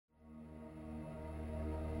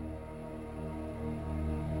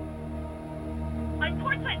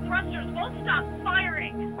thrusters won't stop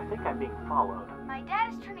firing. I think I'm being followed. My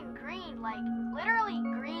dad is turning green, like literally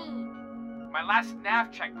green. My last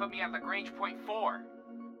nav check put me at Lagrange point 4.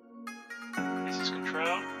 This is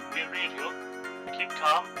Control. We read you. Keep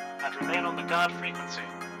calm and remain on the guard frequency.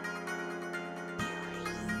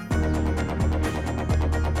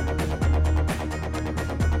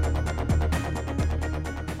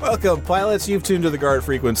 Welcome, pilots. You've tuned to the guard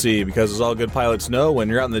frequency because, as all good pilots know, when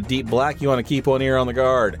you're out in the deep black, you want to keep one ear on the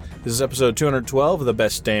guard. This is episode 212 of the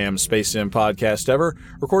best damn Space Sim podcast ever,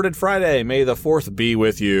 recorded Friday, May the 4th be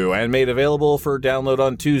with you, and made available for download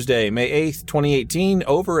on Tuesday, May 8th, 2018,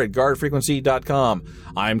 over at guardfrequency.com.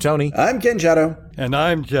 I'm Tony. I'm Ken Shadow. And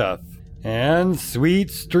I'm Jeff. And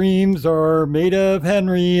sweet streams are made of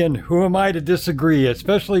Henry, and who am I to disagree,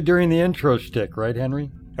 especially during the intro shtick, right,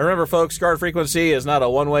 Henry? And remember, folks, Guard Frequency is not a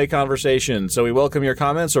one-way conversation, so we welcome your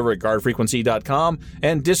comments over at guardfrequency.com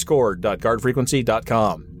and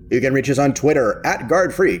discord.guardfrequency.com. You can reach us on Twitter at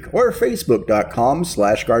GuardFreak or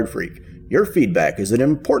facebook.com/GuardFreak. Your feedback is an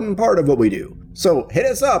important part of what we do, so hit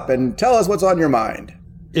us up and tell us what's on your mind.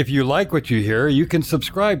 If you like what you hear, you can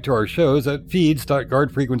subscribe to our shows at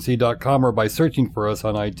feeds.guardfrequency.com or by searching for us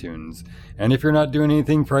on iTunes. And if you're not doing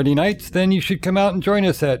anything Friday nights, then you should come out and join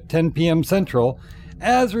us at 10 p.m. Central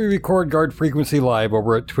as we record Guard Frequency live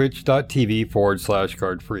over at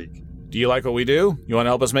twitch.tv/GuardFreak. Do you like what we do? You want to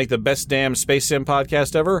help us make the best damn Space Sim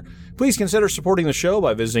podcast ever? Please consider supporting the show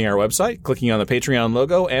by visiting our website, clicking on the Patreon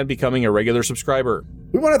logo, and becoming a regular subscriber.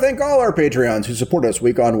 We want to thank all our Patreons who support us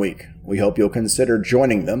week on week. We hope you'll consider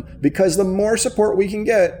joining them, because the more support we can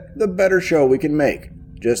get, the better show we can make.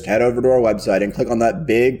 Just head over to our website and click on that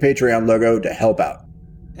big Patreon logo to help out.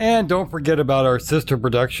 And don't forget about our sister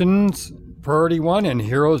productions, Priority One and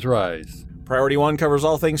Heroes Rise. Priority One covers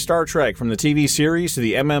all things Star Trek, from the TV series to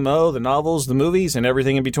the MMO, the novels, the movies, and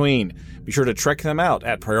everything in between. Be sure to check them out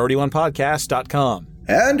at PriorityOnePodcast.com.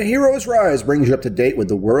 And Heroes Rise brings you up to date with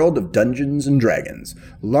the world of Dungeons & Dragons.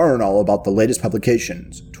 Learn all about the latest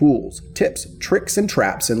publications, tools, tips, tricks, and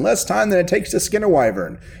traps in less time than it takes to skin a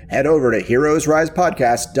wyvern. Head over to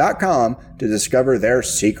HeroesRisePodcast.com to discover their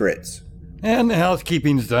secrets. And the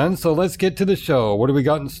housekeeping's done, so let's get to the show. What do we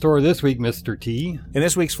got in store this week, Mr. T? In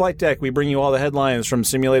this week's Flight Deck, we bring you all the headlines from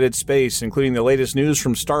simulated space, including the latest news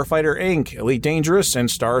from Starfighter Inc., Elite Dangerous, and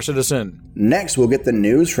Star Citizen. Next, we'll get the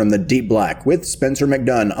news from the Deep Black with Spencer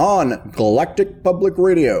McDunn on Galactic Public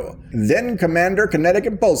Radio. Then Commander Kinetic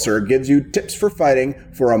Impulsor gives you tips for fighting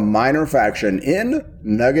for a minor faction in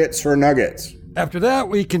Nuggets for Nuggets. After that,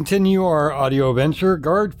 we continue our audio venture,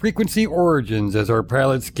 Guard Frequency Origins, as our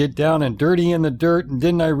pilots get down and dirty in the dirt. And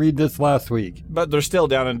didn't I read this last week? But they're still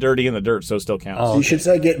down and dirty in the dirt, so it still counts. Oh, okay. You should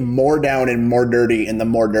say get more down and more dirty in the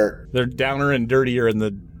more dirt. They're downer and dirtier in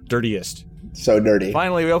the dirtiest. So dirty.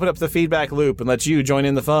 Finally, we open up the feedback loop and let you join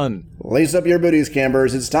in the fun. Lace up your booties,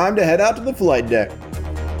 campers. It's time to head out to the flight deck.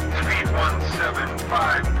 Speed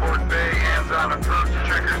 175, Port Bay, hands on approach,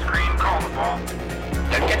 checker screen, call the ball.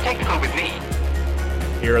 Don't get technical with me.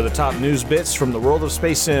 Here are the top news bits from the world of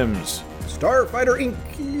Space Sims. Starfighter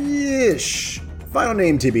Inc.-ish, final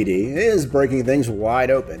name TBD, is breaking things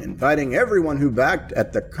wide open, inviting everyone who backed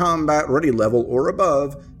at the combat ready level or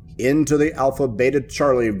above into the Alpha Beta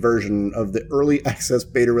Charlie version of the early access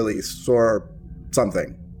beta release, or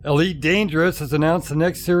something. Elite Dangerous has announced the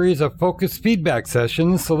next series of focused feedback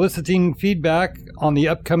sessions, soliciting feedback on the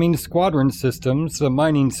upcoming squadron systems, the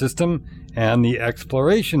mining system, and the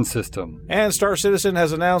exploration system. And Star Citizen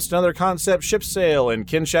has announced another concept ship sale, and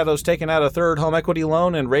Ken Shadow's taken out a third home equity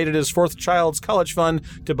loan and raided his fourth child's college fund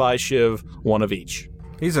to buy Shiv one of each.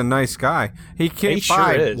 He's a nice guy. He can't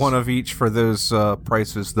buy one of each for those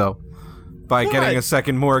prices, though. By getting a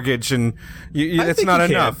second mortgage, and it's not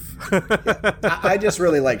enough. I just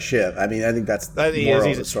really like Shiv. I mean, I think that's the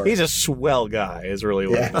moral of the story. He's a swell guy, is really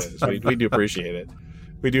what it is. We do appreciate it.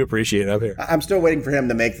 We do appreciate it up here. I'm still waiting for him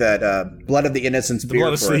to make that Blood of the Innocents beer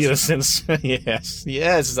for us. Blood of the Innocents.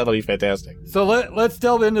 Yes, that'll be fantastic. So let's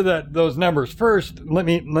delve into those numbers. First, let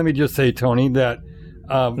me just say, Tony, that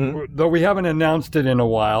though we haven't announced it in a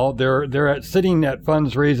while, they're sitting at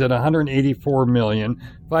funds raised at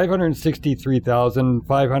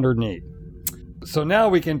 $184,563,508. So now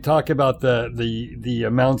we can talk about the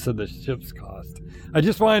amounts of the ship's cost. I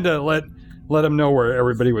just wanted to let them know where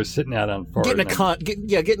everybody was sitting at on forward. Getting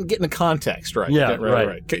a context, right? Yeah,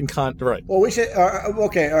 right. Right. Well, we should.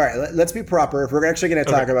 Okay, all right. Let's be proper. If we're actually going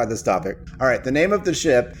to talk about this topic, all right. The name of the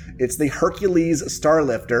ship, it's the Hercules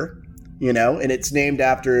Starlifter. And it's named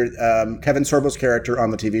after Kevin Sorbo's character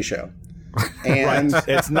on the TV show. And Right.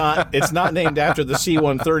 It's not named after the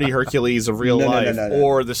C-130 Hercules of real life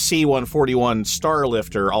or the C-141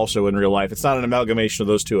 Starlifter also in real life. It's not an amalgamation of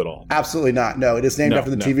those two at all. Absolutely not. No, it is named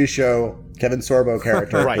after the TV show Kevin Sorbo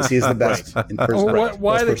character because he's the best in person.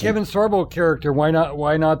 Why the Kevin Sorbo character? Why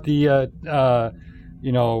not the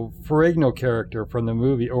Ferrigno character from the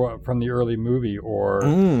movie or from the early movie? Or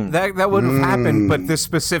that would have happened, but this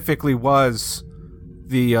specifically was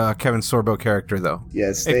the Kevin Sorbo character, though.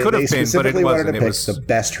 Yes, it could have been, but it wasn't. Wanted to pick the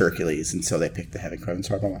best Hercules, and so they picked the Kevin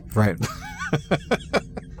Sorbo one. Right.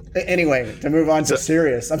 Anyway, to move on to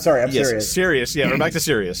Sirius. I'm sorry, I'm serious. Sirius, yeah, we're back to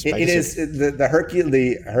Sirius. It is the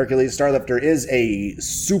Hercules Starlifter is a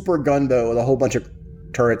super gunboat with a whole bunch of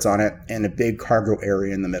turrets on it and a big cargo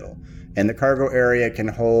area in the middle. And the cargo area can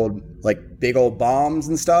hold like big old bombs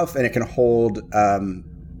and stuff, and it can hold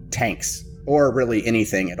tanks or really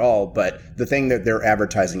anything at all. But the thing that they're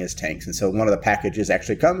advertising is tanks. And so one of the packages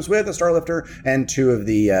actually comes with a Starlifter and two of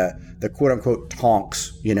the quote unquote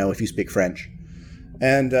tanks, if you speak French.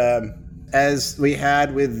 And as we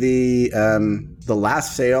had with the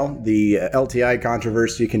last sale, the LTI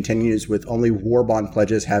controversy continues with only war bond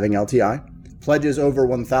pledges having LTI. Pledges over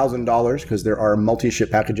 $1,000, because there are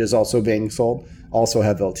multi-ship packages also being sold, also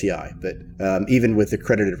have LTI, but even with the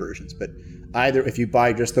credited versions. But either if you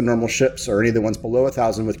buy just the normal ships or any of the ones below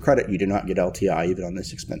 1,000 with credit, you do not get LTI even on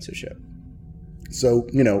this expensive ship. So,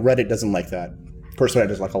 Reddit doesn't like that. Of course, Reddit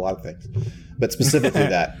does like a lot of things, but specifically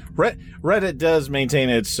that. Reddit does maintain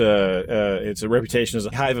its reputation as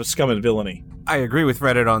a hive of scum and villainy. I agree with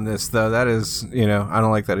Reddit on this, though. That is, I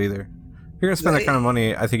don't like that either. You're going to spend that kind of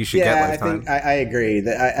money, I think you should get lifetime. I agree.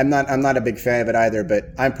 I'm not a big fan of it either, but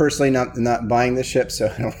I'm personally not buying this ship, so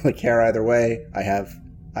I don't really care either way. I have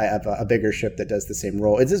a bigger ship that does the same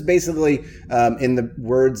role. It's just basically, in the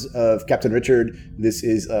words of Captain Richard, this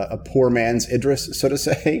is a poor man's Idris, so to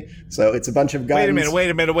say. So it's a bunch of guns. Wait a minute.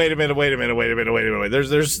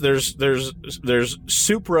 There's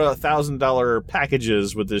Supra $1,000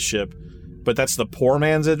 packages with this ship, but that's the poor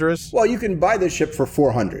man's Idris? Well, you can buy this ship for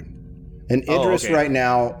 $400. And Idris right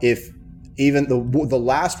now, if even the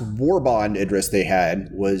last war bond Idris they had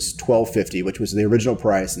was $1,250, which was the original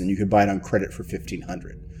price, and then you could buy it on credit for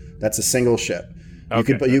 $1,500. That's a single ship.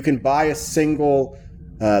 You can buy a single,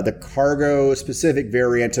 the cargo specific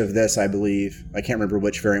variant of this, I believe. I can't remember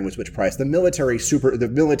which variant was which price. The military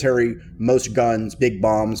most guns, big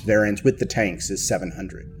bombs variants with the tanks is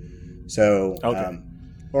 $700. So, so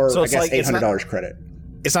I guess like, $800 credit.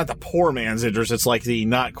 It's not the poor man's Idris. It's like the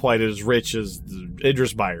not quite as rich as the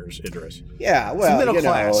Idris buyer's Idris. Yeah, well, it's a middle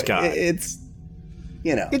class guy. It's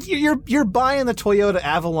you're buying the Toyota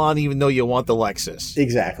Avalon even though you want the Lexus.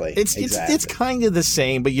 Exactly. It's kind of the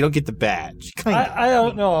same, but you don't get the badge. I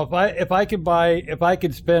don't know if I could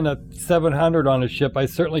spend a $700 on a ship, I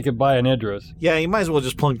certainly could buy an Idris. Yeah, you might as well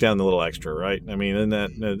just plunk down the little extra, right? I mean, isn't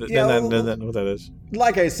that what that is?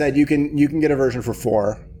 Like I said, you can get a version for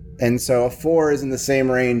 $4. And so a 4 is in the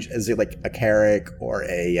same range as like a Carrack or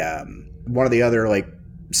a one of the other like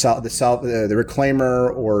the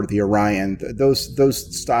Reclaimer or the Orion.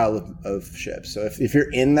 Those style of ships. So if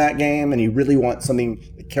you're in that game and you really want something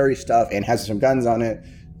that carries stuff and has some guns on it,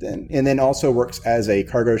 then also works as a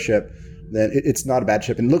cargo ship, then it's not a bad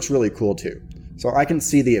ship and looks really cool too. So I can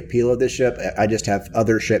see the appeal of this ship. I just have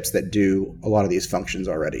other ships that do a lot of these functions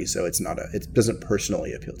already. So it doesn't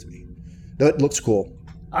personally appeal to me. Though it looks cool.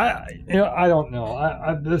 I don't know.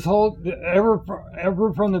 Ever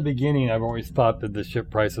from the beginning, I've always thought that the ship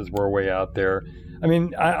prices were way out there. I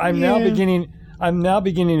mean, I'm now beginning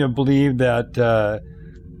to believe that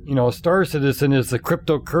Star Citizen is the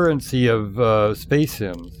cryptocurrency of space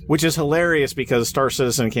sims, which is hilarious because Star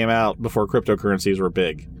Citizen came out before cryptocurrencies were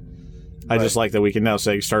big. I just like that we can now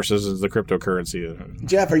say Star Citizen is the cryptocurrency.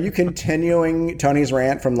 Jeff, are you continuing Tony's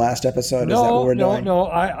rant from last episode? Is that what we're doing? No.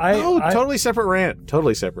 Totally separate rant.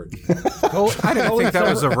 Totally separate. I didn't think that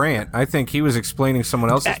was a rant. I think he was explaining someone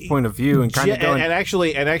else's point of view and kind of going. And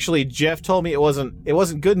actually, Jeff told me it wasn't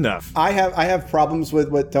good enough. I have problems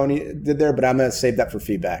with what Tony did there, but I'm going to save that for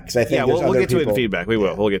feedback because I think we'll get to it in feedback. We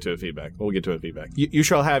will. We'll get to it in feedback. You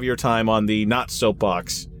shall have your time on the not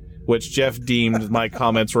soapbox, which Jeff deemed my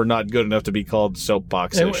comments were not good enough to be called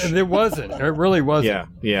soapbox-ish. It wasn't. It really wasn't.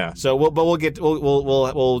 Yeah. So we'll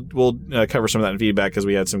cover some of that in feedback because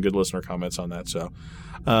we had some good listener comments on that. So,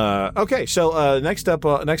 okay. So next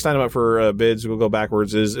item up for bids, we'll go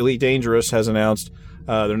backwards. Is Elite Dangerous has announced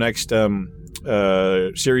their next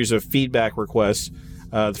series of feedback requests.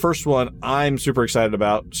 The first one I'm super excited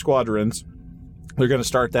about, Squadrons. They're going to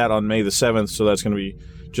start that on May the 7th, so that's going to be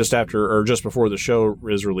just after or just before the show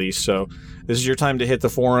is released. So this is your time to hit the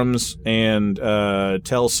forums and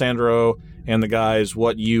tell Sandro and the guys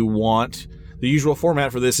what you want. The usual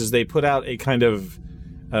format for this is they put out a kind of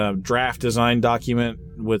draft design document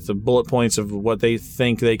with the bullet points of what they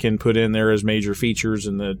think they can put in there as major features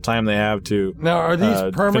and the time they have to now are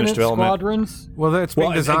these permanent squadrons? Well, that's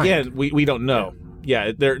being designed. Again, we don't know.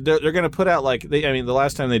 Yeah, they're going to put out the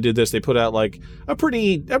last time they did this, they put out like a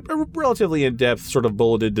relatively in-depth sort of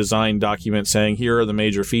bulleted design document saying here are the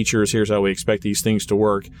major features, here's how we expect these things to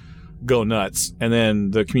work. Go nuts. And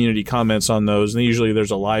then the community comments on those, and usually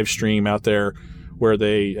there's a live stream out there where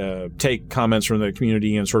they take comments from the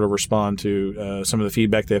community and sort of respond to some of the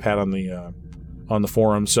feedback they've had on the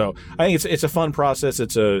forum. So I think it's a fun process. I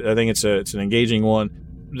think it's an engaging one.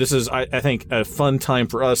 This is, I think, a fun time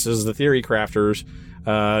for us as the theory crafters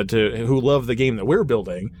who love the game that we're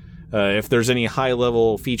building. If there's any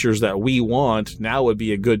high-level features that we want, now would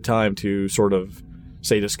be a good time to sort of,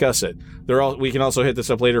 say, discuss it. We can also hit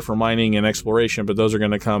this up later for mining and exploration, but those are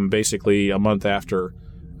going to come basically a month after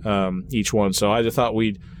each one. So I just thought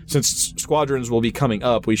since squadrons will be coming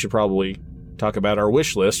up, we should probably talk about our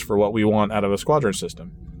wish list for what we want out of a squadron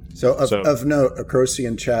system. So of note, Acrosi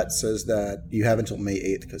in chat says that you have until May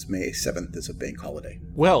 8th because May 7th is a bank holiday.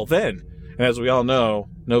 Well, then, and as we all know,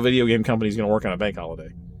 no video game company is going to work on a bank holiday.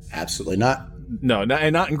 Absolutely not. No,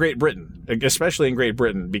 and not in Great Britain, especially in Great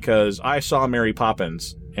Britain, because I saw Mary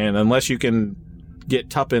Poppins, and unless you can get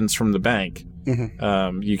tuppence from the bank,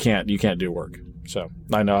 you can't do work. So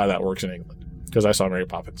I know how that works in England because I saw Mary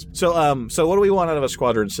Poppins. So what do we want out of a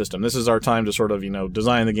squadron system? This is our time to sort of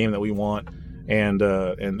design the game that we want, and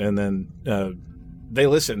then they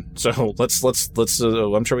listen. So let's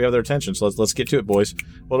I'm sure we have their attention. So let's get to it, boys.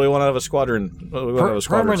 What do we want out of a squadron? What do we want out of a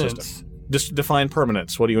squadron system? Just define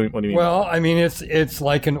permanence. What do you mean? Well, I mean it's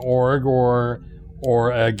like an org or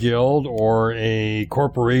a guild or a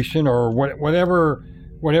corporation or whatever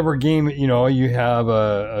game, you have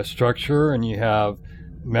a structure and you have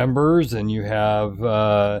members and you have,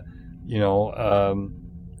 right.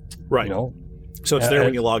 So it's there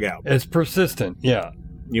when you log out. It's persistent. Yeah.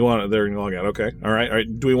 You want it there when you log out. Okay. All right.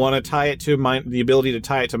 Do we want to tie it to the ability to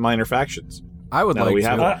tie it to minor factions? I would like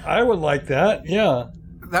to. I would like that. Yeah.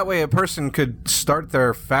 That way a person could start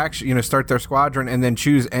their faction, start their squadron and then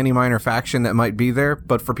choose any minor faction that might be there.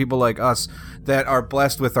 But for people like us that are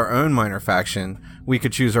blessed with our own minor faction, we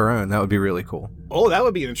could choose our own. That would be really cool. Oh, that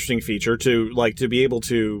would be an interesting feature to be able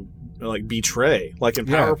to betray, like in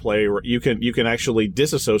Power Play, where you can actually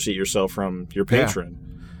disassociate yourself from your patron.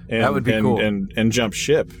 Yeah. That would be cool. And jump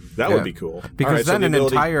ship. That would be cool. Because then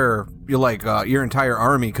your entire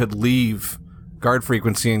army could leave Guard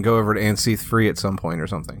Frequency and go over to Anseath Free at some point or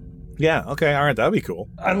something. Yeah, okay, all right, that'd be cool.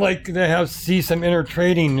 I'd like to see some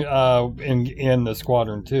inter-trading in the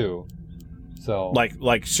squadron too. So like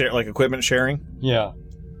equipment sharing? Yeah.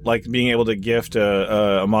 Like being able to gift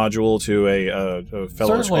a module to a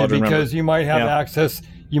fellow squadron member? Because you might have access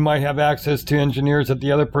to engineers that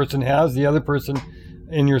the other person has. The other person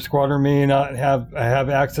in your squadron may not have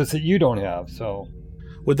access that you don't have, so...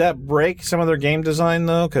 Would that break some of their game design,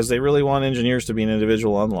 though? Because they really want engineers to be an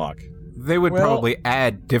individual unlock. They would probably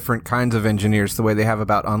add different kinds of engineers the way they have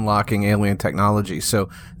about unlocking alien technology. So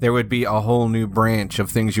there would be a whole new branch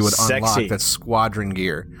of things you would unlock that's squadron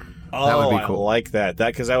gear. Oh, that would be cool. I like that.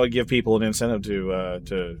 Because that would give people an incentive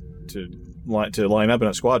to line up in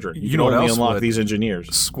a squadron. You can only unlock these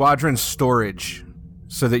engineers. Squadron storage,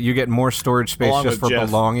 so that you get more storage space just for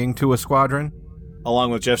belonging to a squadron.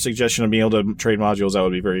 Along with Jeff's suggestion of being able to trade modules, that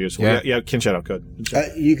would be very useful. Yeah, Ken Shadow could.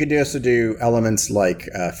 You could also do elements like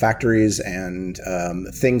factories and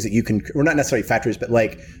things that you can, or not necessarily factories, but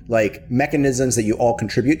like mechanisms that you all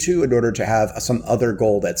contribute to in order to have some other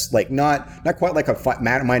goal that's like not quite like a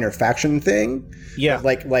minor faction thing. Yeah,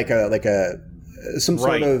 but like some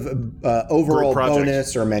sort of overall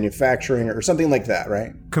bonus or manufacturing or something like that,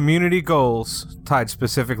 right? Community goals tied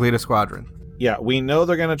specifically to squadron. Yeah, we know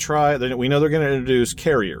they're going to try. We know they're going to introduce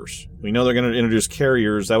carriers.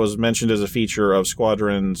 That was mentioned as a feature of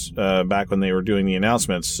squadrons back when they were doing the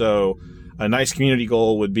announcements. So a nice community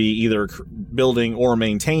goal would be either building or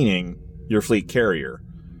maintaining your fleet carrier.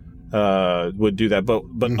 Would do that, but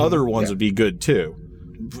other ones would be good too.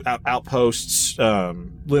 Outposts,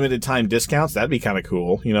 limited time discounts. That'd be kind of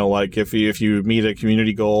cool. Like if you meet a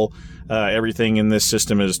community goal, everything in this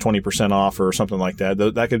system is 20% off or something like that.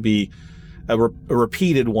 That could be a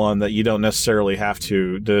repeated one that you don't necessarily have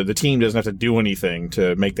to, the team doesn't have to do anything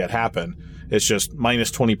to make that happen. It's just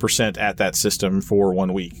minus 20% at that system for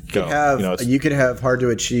 1 week. You could have hard to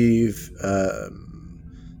achieve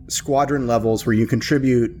squadron levels where you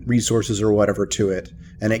contribute resources or whatever to it,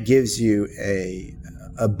 and it gives you a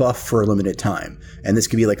buff for a limited time. And this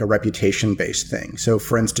could be like a reputation-based thing. So,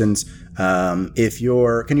 for instance, if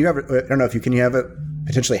you're, can you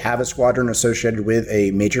potentially have a squadron associated with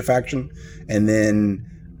a major faction, and then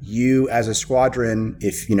you as a squadron,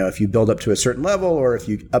 if you build up to a certain level or if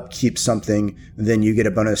you upkeep something, then you get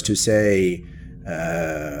a bonus to, say,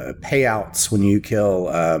 payouts when you kill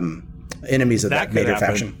enemies of that major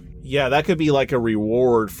faction. Yeah, that could be like a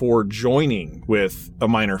reward for joining with a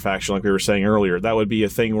minor faction, like we were saying earlier. That would be a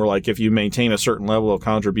thing where, like, if you maintain a certain level of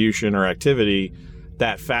contribution or activity,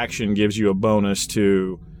 that faction gives you a bonus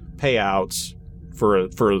to payouts for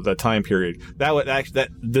the time period.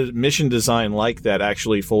 The mission design like that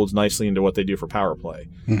actually folds nicely into what they do for power play.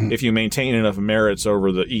 Mm-hmm. If you maintain enough merits over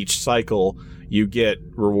each cycle, you get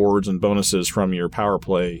rewards and bonuses from your power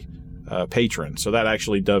play patron. So that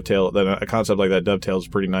actually a concept like that dovetails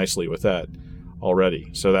pretty nicely with that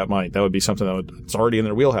already. So that would be something it's already in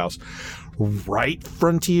their wheelhouse, right,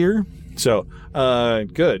 Frontier? So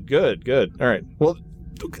good. All right, well,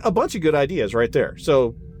 a bunch of good ideas right there.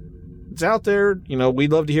 So it's out there.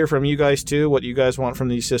 We'd love to hear from you guys too. What you guys want from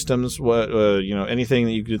these systems? What anything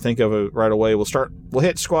that you could think of right away. We'll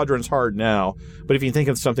hit squadrons hard now, but if you think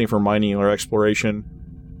of something for mining or exploration,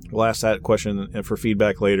 we'll ask that question for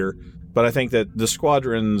feedback later. But I think that the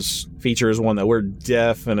squadrons feature is one that we're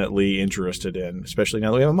definitely interested in, especially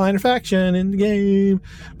now that we have a minor faction in the game.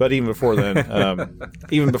 But even before then,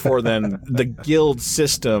 the guild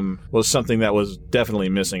system was something that was definitely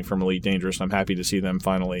missing from Elite Dangerous. I'm happy to see them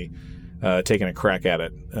finally taking a crack at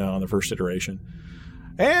it on the first iteration.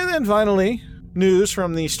 And then finally, news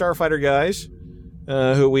from the Starfighter guys,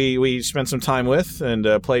 who we spent some time with and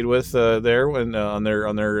played with there when on their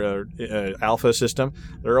alpha system.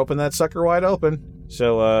 They're open that sucker wide open.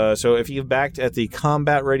 So if you've backed at the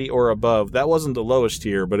combat ready or above, that wasn't the lowest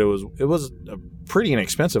tier, but it was a pretty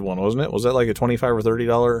inexpensive one, wasn't it? Was that like a $25 or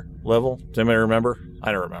 $30 level? Does anybody remember?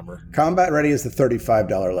 I don't remember. Combat ready is the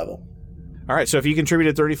 $35 level. All right, so if you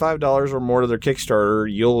contributed $35 or more to their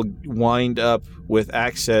Kickstarter, you'll wind up with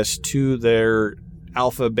access to their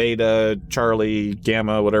Alpha, Beta, Charlie,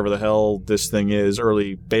 Gamma, whatever the hell this thing is,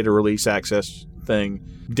 early beta release access thing,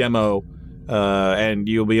 demo, and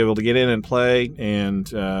you'll be able to get in and play and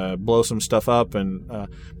blow some stuff up and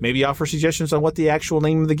maybe offer suggestions on what the actual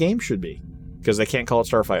name of the game should be, because they can't call it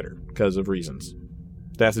Starfighter because of reasons.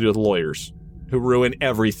 They have to do with lawyers who ruin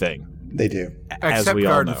everything. They do. Except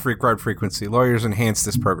Guard Frequency. Lawyers enhance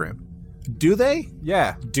this program. Do they?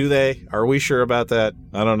 Yeah. Do they? Are we sure about that?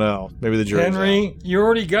 I don't know. Maybe the jury's Henry, out. you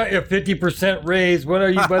already got your 50% raise. What are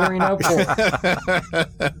you buttering up for?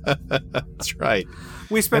 That's right.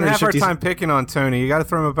 We spend half our time picking on Tony. You got to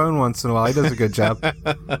throw him a bone once in a while. He does a good job.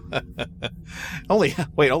 only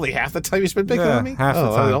half the time you spend picking on me? Half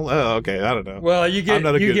the time. Okay. I don't know. Well, you get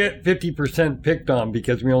 50% picked on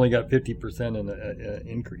because we only got 50% in an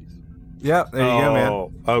increase. Yeah, there you go,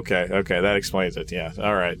 man. Okay, that explains it. Yeah,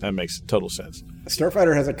 all right, that makes total sense.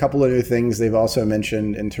 Starfighter has a couple of new things they've also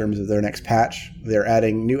mentioned in terms of their next patch. They're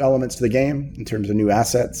adding new elements to the game in terms of new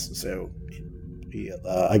assets, so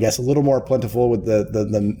I guess a little more plentiful with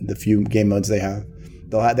the few game modes they have.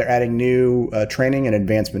 They're adding new training and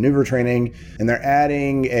advanced maneuver training, and they're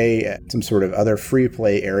adding some sort of other free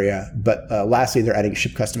play area. But lastly, they're adding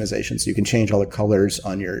ship customization, so you can change all the colors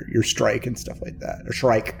on your strike and stuff like that, or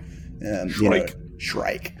Shrike.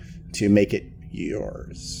 Shrike to make it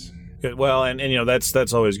yours. Good. Well, and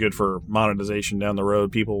that's always good for monetization down the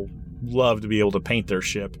road. People love to be able to paint their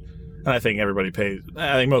ship, and I think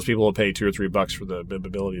most people will pay $2 or $3 for the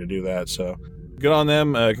ability to do that. So good on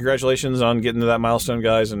them. Congratulations on getting to that milestone,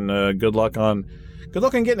 guys, and good luck on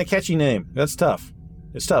getting a catchy name. That's tough.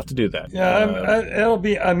 It's tough to do that. Yeah, it'll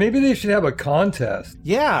be. Maybe they should have a contest.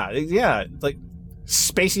 Yeah, like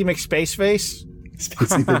Spacey McSpaceface.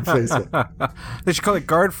 They should call it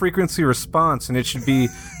Guard Frequency Response, and it should be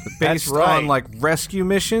based on like rescue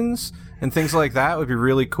missions and things like that. Would be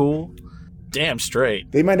really cool. Damn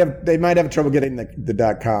straight. They might have trouble getting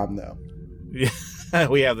the .com though. Yeah,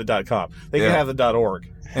 we have the .com. They can have the .org.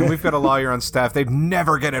 And we've got a lawyer on staff. They'd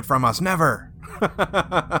never get it from us. Never.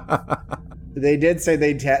 They did say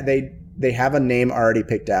they have a name already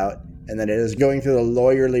picked out, and that it is going through the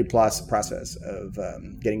lawyerly process of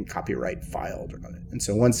getting copyright filed on it. And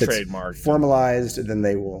so once it's trademarked, formalized, then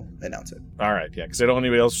they will announce it. All right, yeah, because they don't want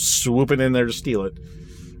anybody else swooping in there to steal it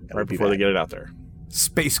right before they get it out there.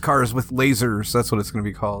 Space cars with lasers. That's what it's going to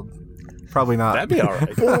be called. Probably not. That'd be all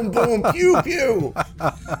right. Boom, boom, pew, pew.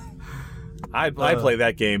 I'd play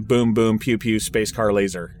that game. Boom, boom, pew, pew, space car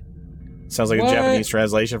laser. Sounds like a Japanese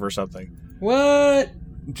translation for something. What?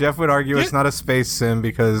 Jeff would argue it's not a space sim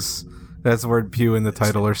because that's the word pew in the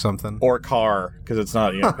title or something. Or car, because it's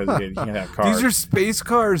not, because you can't have cars. These are space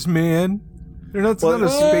cars, man. It's not a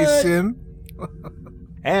space sim.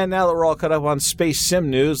 And now that we're all caught up on space sim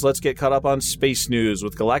news, let's get caught up on space news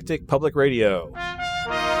with Galactic Public Radio.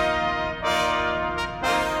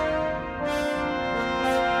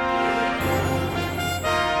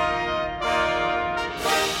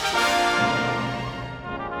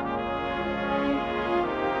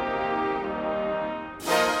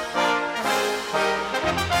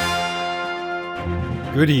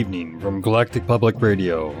 Good evening from Galactic Public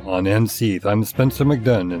Radio. On NCEATH, I'm Spencer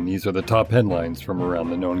McDunn, and these are the top headlines from around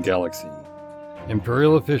the known galaxy.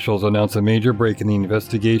 Imperial officials announce a major break in the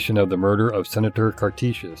investigation of the murder of Senator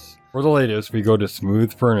Cartesius. For the latest, we go to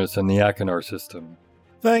Smooth Furnace and the Achenar system.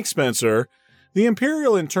 Thanks, Spencer. The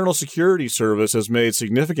Imperial Internal Security Service has made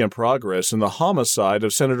significant progress in the homicide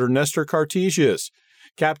of Senator Nestor Cartesius.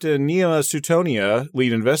 Captain Nia Sutonia,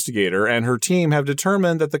 lead investigator, and her team have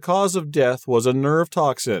determined that the cause of death was a nerve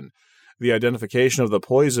toxin. The identification of the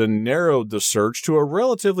poison narrowed the search to a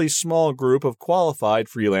relatively small group of qualified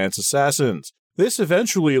freelance assassins. This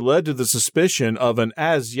eventually led to the suspicion of an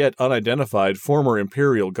as-yet unidentified former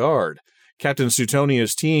Imperial guard. Captain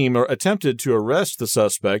Sutonia's team attempted to arrest the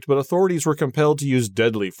suspect, but authorities were compelled to use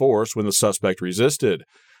deadly force when the suspect resisted.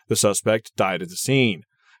 The suspect died at the scene.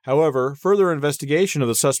 However, further investigation of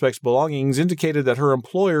the suspect's belongings indicated that her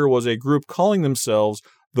employer was a group calling themselves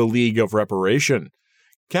the League of Reparation.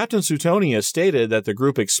 Captain Sutonia stated that the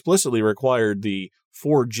group explicitly required the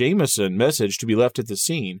 "For Jameson" message to be left at the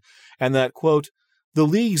scene, and that, quote, "the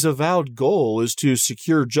League's avowed goal is to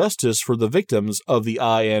secure justice for the victims of the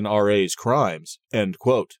INRA's crimes," end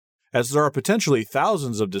quote. As there are potentially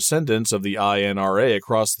thousands of descendants of the INRA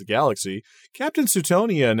across the galaxy, Captain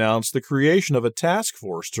Sutonia announced the creation of a task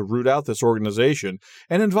force to root out this organization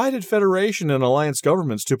and invited Federation and Alliance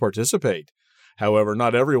governments to participate. However,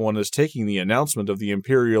 not everyone is taking the announcement of the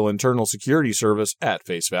Imperial Internal Security Service at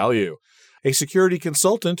face value. A security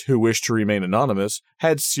consultant, who wished to remain anonymous,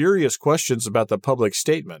 had serious questions about the public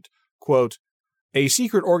statement. Quote, "A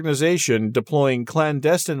secret organization deploying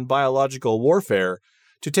clandestine biological warfare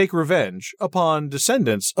to take revenge upon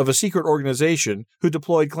descendants of a secret organization who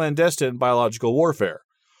deployed clandestine biological warfare.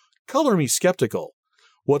 Color me skeptical.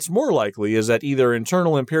 What's more likely is that either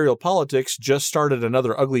internal Imperial politics just started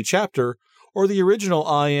another ugly chapter, or the original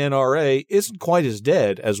INRA isn't quite as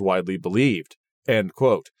dead as widely believed." End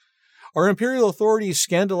quote. Are Imperial authorities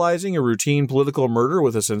scandalizing a routine political murder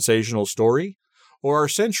with a sensational story? Or are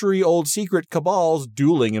century-old secret cabals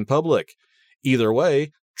dueling in public? Either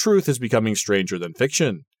way, truth is becoming stranger than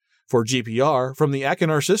fiction. For GPR, from the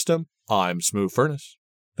Achenar system, I'm Smooth Furnace.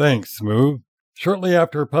 Thanks, Smooth. Shortly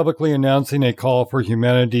after publicly announcing a call for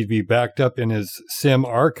humanity to be backed up in his SIM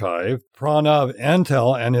archive, Pranav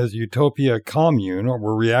Antal and his Utopia commune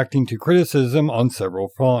were reacting to criticism on several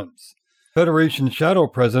fronts. Federation Shadow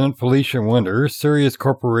President Felicia Winter, Sirius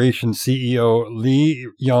Corporation CEO Lee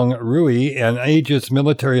Young Rui, and Aegis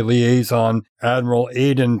Military Liaison Admiral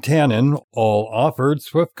Aidan Tannen all offered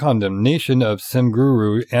swift condemnation of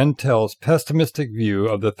SimGuru Antel's pessimistic view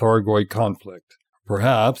of the Thargoid conflict.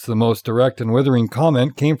 Perhaps the most direct and withering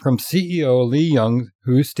comment came from CEO Lee Young,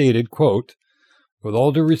 who stated, quote, "With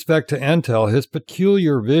all due respect to Antel, his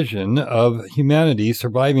peculiar vision of humanity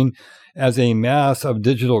surviving as a mass of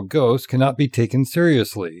digital ghosts cannot be taken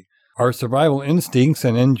seriously. Our survival instincts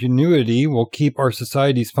and ingenuity will keep our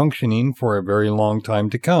societies functioning for a very long time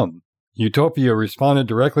to come." Utopia responded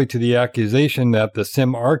directly to the accusation that the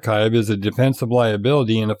SIM archive is a defensive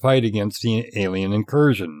liability in a fight against the alien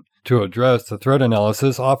incursion. To address the threat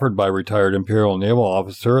analysis offered by retired Imperial Naval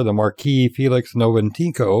Officer the Marquis Felix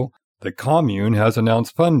Noventinko, the commune has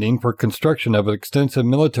announced funding for construction of an extensive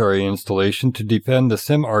military installation to defend the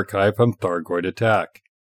SIM archive from Thargoid attack.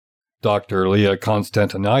 Dr. Leah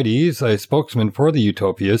Constantinides, a spokesman for the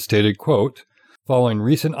Utopia, stated, quote, "Following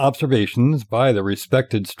recent observations by the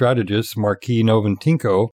respected strategist Marquis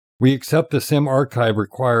Noventinko, we accept the SIM archive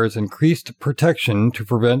requires increased protection to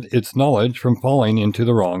prevent its knowledge from falling into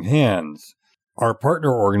the wrong hands. Our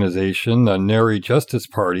partner organization, the Neri Justice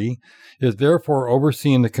Party, is therefore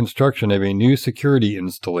overseeing the construction of a new security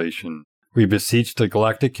installation. We beseech the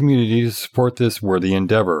galactic community to support this worthy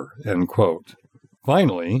endeavor." End quote.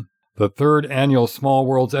 Finally, the third annual Small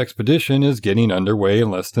Worlds Expedition is getting underway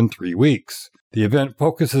in less than 3 weeks. The event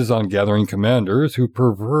focuses on gathering commanders who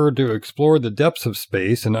prefer to explore the depths of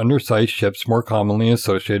space and undersized ships more commonly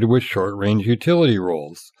associated with short-range utility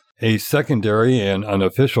roles. A secondary and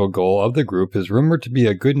unofficial goal of the group is rumored to be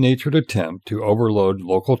a good-natured attempt to overload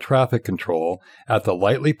local traffic control at the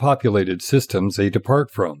lightly populated systems they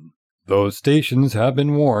depart from. Those stations have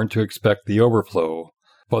been warned to expect the overflow,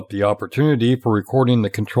 but the opportunity for recording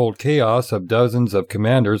the controlled chaos of dozens of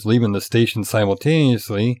commanders leaving the station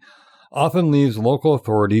simultaneously often leaves local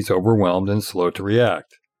authorities overwhelmed and slow to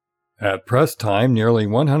react. At press time, nearly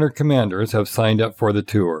 100 commanders have signed up for the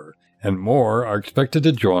tour, and more are expected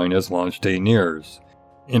to join as launch day nears.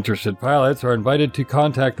 Interested pilots are invited to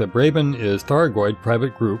contact the Braben is Thargoid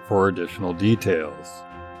private group for additional details.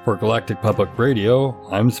 For Galactic Public Radio,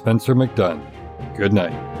 I'm Spencer McDunn. Good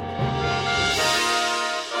night.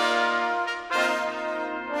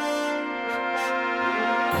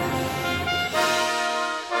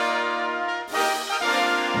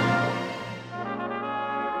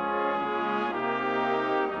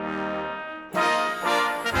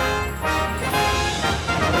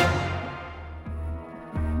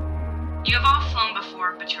 You have all flown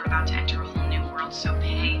before, but you're about to enter a whole new world, so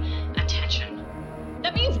pay attention.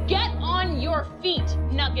 That means get on your feet,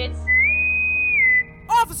 Nuggets.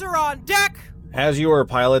 Officer on deck! As you are,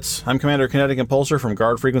 pilots, I'm Commander Kinetic Impulsor from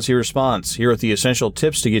Guard Frequency Response, here with the essential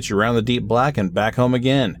tips to get you around the deep black and back home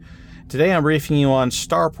again. Today I'm briefing you on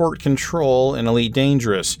Starport Control in Elite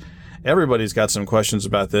Dangerous. Everybody's got some questions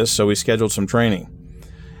about this, so we scheduled some training.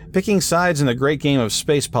 Picking sides in the great game of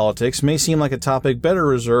space politics may seem like a topic better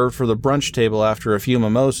reserved for the brunch table after a few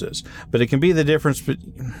mimosas, but it can be the difference,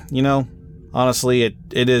 honestly,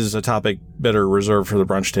 it is a topic better reserved for the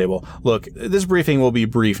brunch table. Look, this briefing will be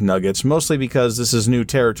brief, Nuggets, mostly because this is new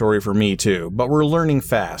territory for me too, but we're learning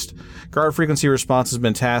fast. Guard Frequency Response has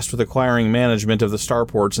been tasked with acquiring management of the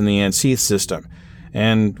starports in the Anseath system.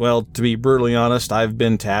 And, well, to be brutally honest, I've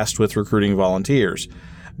been tasked with recruiting volunteers.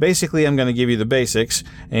 Basically, I'm going to give you the basics,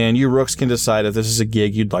 and you rooks can decide if this is a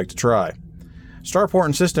gig you'd like to try. Starport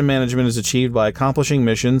and system management is achieved by accomplishing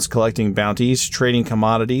missions, collecting bounties, trading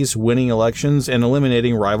commodities, winning elections, and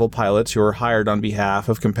eliminating rival pilots who are hired on behalf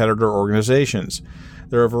of competitor organizations.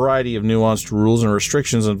 There are a variety of nuanced rules and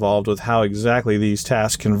restrictions involved with how exactly these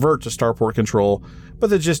tasks convert to Starport Control, but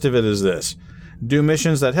the gist of it is this. Do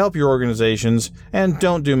missions that help your organizations, and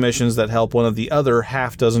don't do missions that help one of the other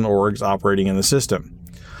half-dozen orgs operating in the system.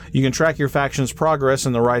 You can track your faction's progress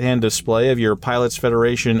in the right-hand display of your Pilots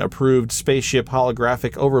Federation-approved spaceship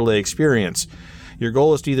holographic overlay experience. Your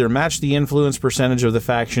goal is to either match the influence percentage of the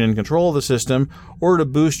faction in control of the system, or to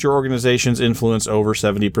boost your organization's influence over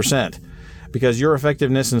 70%. Because your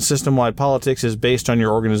effectiveness in system-wide politics is based on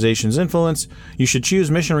your organization's influence, you should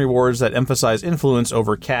choose mission rewards that emphasize influence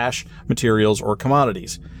over cash, materials, or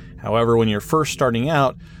commodities. However, when you're first starting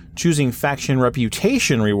out, choosing faction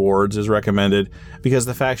reputation rewards is recommended because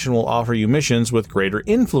the faction will offer you missions with greater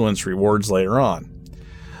influence rewards later on.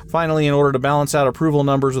 Finally, in order to balance out approval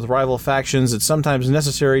numbers with rival factions, it's sometimes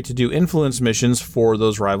necessary to do influence missions for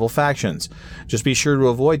those rival factions. Just be sure to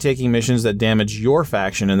avoid taking missions that damage your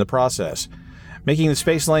faction in the process. Making the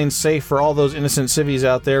space lanes safe for all those innocent civvies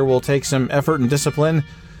out there will take some effort and discipline,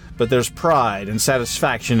 but there's pride and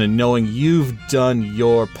satisfaction in knowing you've done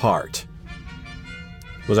your part.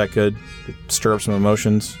 Was that good? Did it stir up some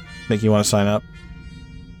emotions? Make you want to sign up?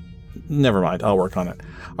 Never mind, I'll work on it.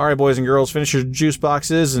 Alright, boys and girls, finish your juice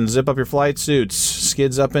boxes and zip up your flight suits.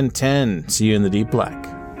 Skids up in 10. See you in the deep black.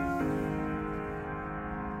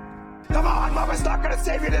 Come on, Mama's not gonna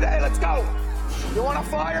save you today, let's go! You wanna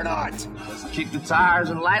fly or not? Let's kick the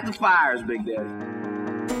tires and light the fires, Big Daddy.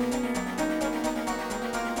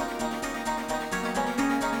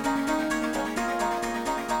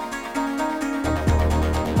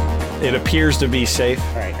 It appears to be safe.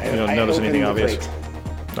 All right, I don't notice anything obvious. Crate.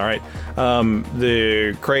 All right.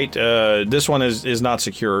 The crate, this one is not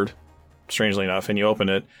secured, strangely enough, and you open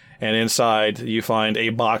it, and inside you find a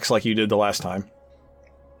box like you did the last time.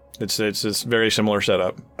 It's this very similar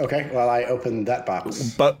setup. Okay, well, I opened that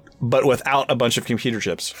box. But without a bunch of computer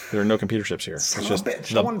chips. There are no computer chips here. Son of a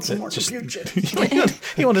bitch, I wanted some more computer chips.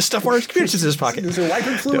 He wanted to stuff more computer chips in his pocket. Is there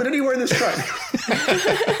wiping fluid anywhere in this truck?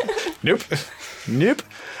 Nope.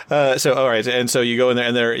 So all right, and so you go in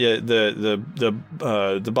there, and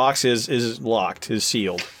the box is locked, is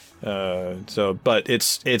sealed. But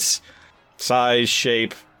it's size,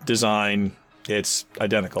 shape, design, it's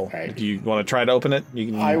identical. Right. Do you want to try to open it?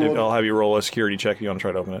 I'll have you roll a security check if you want to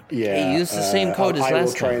try to open it. Yeah, use the same code as last time. I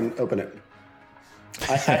will try and open it.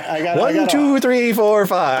 I got 1, 2, 3, 4,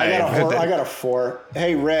 5. I got a 4.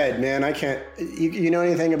 Hey, Red, man, I can't. You know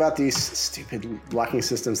anything about these stupid locking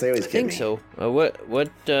systems? They always get me. I think so. What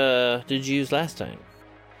did you use last time?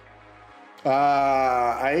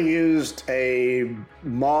 I used a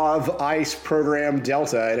Mauve Ice program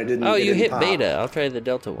Delta, and it didn't. Oh, you hit pop. Beta. I'll try the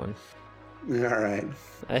Delta one. All right.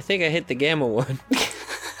 I think I hit the Gamma one.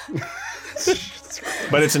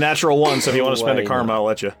 But it's a natural one, so if you want to spend a karma, I'll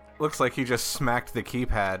let you. Looks like he just smacked the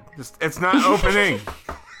keypad. It's not opening.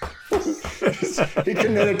 He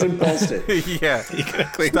kinetic impulsed it. Yeah.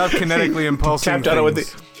 Stop kinetically impulsing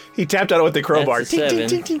He tapped out it with the crowbar. That's a 7. Tink,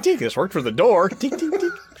 tink, tink, tink. This worked for the door. Tink, tink,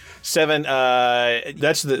 tink. 7.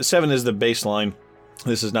 7 is the baseline.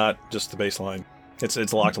 This is not just the baseline.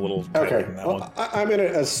 It's locked a little tighter Okay. than that Well, one. I'm going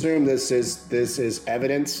to assume this is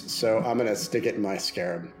evidence, so I'm going to stick it in my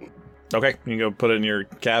scarab. Okay, you can go put it in your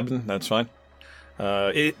cabin. That's fine.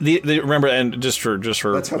 Remember, and just for Let's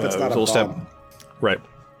hope it's not a bomb. Right.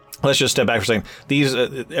 Let's just step back for a second. These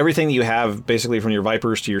everything you have, basically from your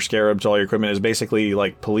Vipers to your Scarabs, all your equipment is basically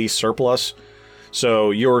like police surplus.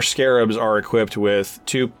 So your Scarabs are equipped with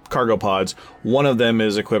 2 cargo pods. One of them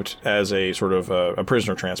is equipped as a sort of a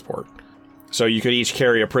prisoner transport. So you could each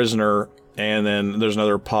carry a prisoner, and then there's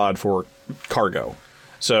another pod for cargo.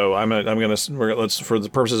 So let's for the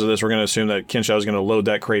purposes of this, we're gonna assume that Kinshau is gonna load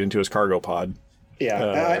that crate into his cargo pod.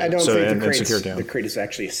 Yeah, I don't think the crate is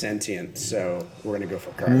actually sentient, so we're going to go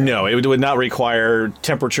for cargo. No, it would not require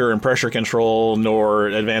temperature and pressure control nor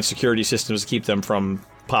advanced security systems to keep them from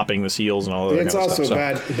popping the seals and all that. It's also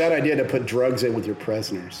a bad idea to put drugs in with your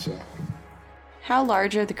prisoners. So. How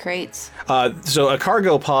large are the crates? So a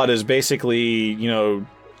cargo pod is basically,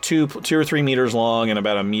 2 or 3 meters long and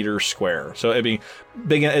about a meter square. So it'd be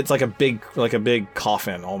big. It's like a big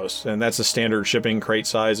coffin almost, and that's a standard shipping crate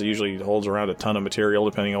size. It usually holds around a ton of material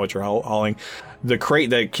depending on what you're hauling. The crate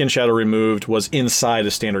that Kinshadow removed was inside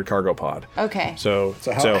a standard cargo pod. Okay. So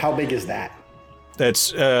how big is that?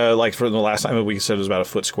 That's like for the last time we said it was about a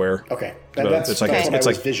foot square. Okay, that's what I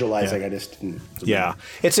was visualizing. Yeah. I just didn't. Yeah,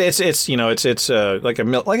 it's like a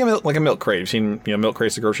milk crate. You've seen milk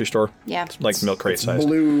crates at the grocery store. Yeah, it's like milk crate size.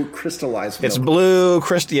 Blue crystallized. It's blue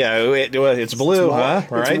Yeah, it's blue, huh?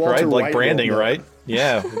 Right. Like branding, right?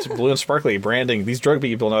 Yeah, it's blue and sparkly branding. These drug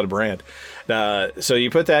people know how to brand. So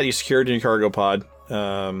you put that, you secure it in your cargo pod.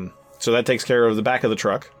 So that takes care of the back of the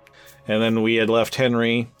truck, and then we had left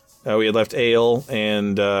Henry. We had left Ale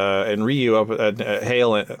and Ryu up at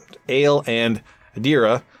Ale and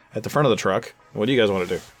Adira at the front of the truck. What do you guys want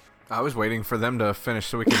to do? I was waiting for them to finish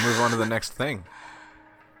so we can move on to the next thing.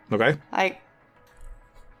 Okay. I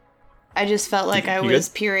just felt like I was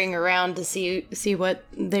peering around to see what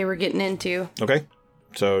they were getting into. Okay.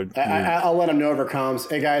 So I'll let them know over comms.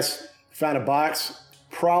 Hey guys, found a box.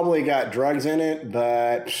 Probably got drugs in it,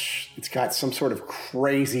 but it's got some sort of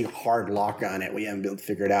crazy hard lock on it. We haven't been able to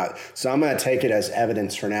figure it out. So I'm going to take it as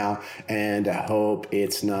evidence for now, and I hope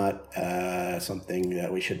it's not something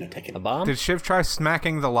that we shouldn't have taken. A bomb? Did Shiv try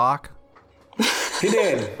smacking the lock? He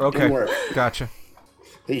did. Okay. Didn't work. Gotcha.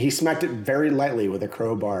 He smacked it very lightly with a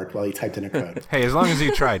crowbar while he typed in a code. Hey, as long as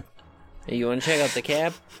he tried. Hey, you want to check out the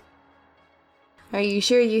cab? Are you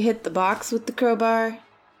sure you hit the box with the crowbar?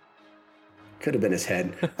 Could have been his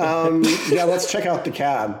head. Yeah, let's check out the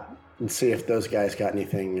cab and see if those guys got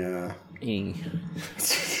anything.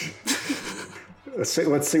 Let's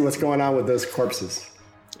see what's going on with those corpses.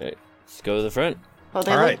 All right, let's go to the front. Well,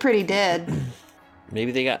 they look pretty dead.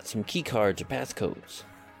 Maybe they got some key cards or passcodes.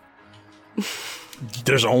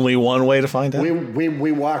 There's only one way to find out.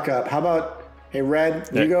 We walk up. How about, hey, Red,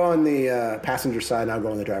 you go on the passenger side, and I'll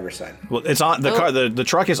go on the driver's side. Well, it's on the car. The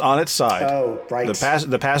truck is on its side. Oh, right.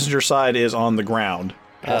 The passenger side is on the ground.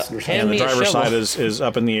 Passenger side. And the driver's side is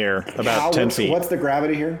up in the air, about 10 feet. What's the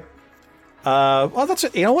gravity here? Well, that's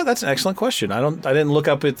an excellent question. I didn't look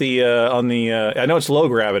up at the I know it's low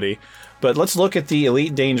gravity, but let's look at the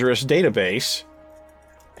Elite Dangerous database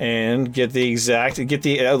and get the because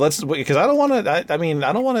I don't want to. I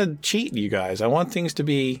don't want to cheat you guys. I want things to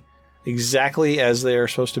be exactly as they are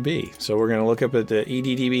supposed to be. So we're going to look up at the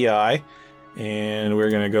EDDBI, and we're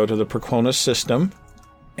going to go to the Perquonus system,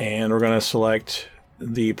 and we're going to select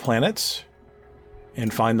the planets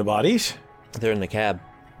and find the bodies. They're in the cab.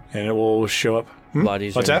 And it will show up.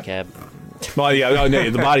 Bodies are in the cab. Well, yeah, no,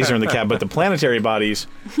 the bodies are in the cab, but the planetary bodies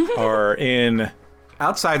are in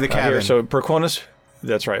outside the cabin. Here. So Perquonus,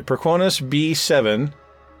 that's right. Perquonus B7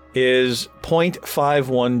 is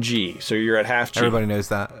 0.51 G. So you're at half G. Everybody knows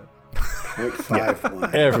that.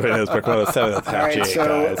 0.51. Everybody knows Perquonus 7 is half All right, G.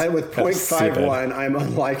 so guys. with 0.51, I'm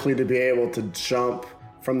unlikely to be able to jump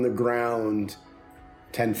from the ground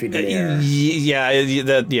 10 feet in the air.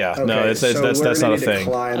 Okay, no, that's not a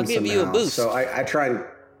thing. I'll give you a boost. So I try and...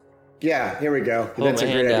 Yeah, here we go. That's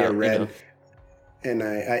a great idea, Red.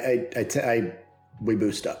 And we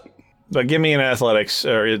boost up. But give me an athletics,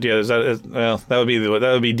 or that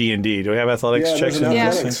would be D&D. Do we have athletics checks?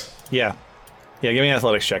 Yeah. Give me an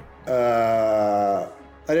athletics check. I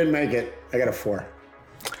didn't make it. I got a 4.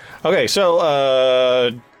 Okay, so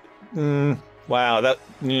wow, that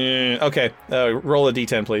okay. Roll a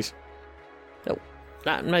D10, please. No,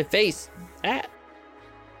 not in my face. Ah.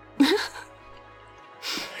 I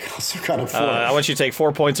also got a 4. I want you to take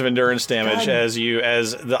 4 points of endurance damage as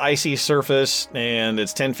the icy surface, and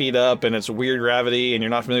it's 10 feet up, and it's weird gravity, and you're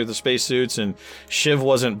not familiar with the spacesuits, and Shiv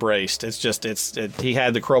wasn't braced. It's just he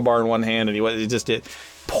had the crowbar in one hand, and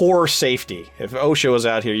poor safety. If OSHA was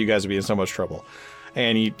out here, you guys would be in so much trouble.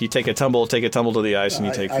 And you take a tumble to the ice, and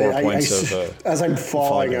you take 4 points of. As I'm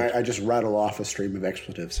falling, I just rattle off a stream of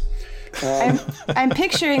expletives. I'm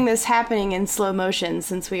picturing this happening in slow motion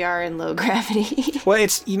since we are in low gravity. Well,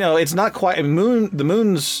 it's not quite the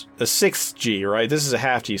moon's a 6th G, right? This is a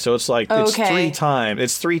half G, so it's like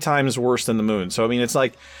it's 3 times worse than the moon. So I mean, it's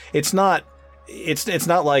not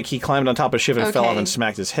like he climbed on top of Shiv and fell off and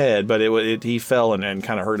smacked his head, but he fell and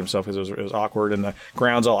kind of hurt himself because it was awkward, and the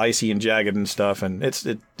ground's all icy and jagged and stuff, and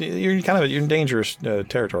you're in dangerous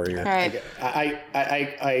territory here. All right.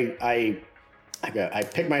 I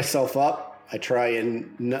pick myself up. I try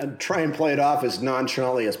and play it off as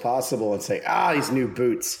nonchalantly as possible and say, these new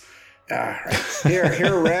boots. Right.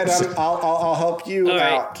 Here, Red. I'll help you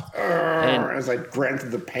out. As I grant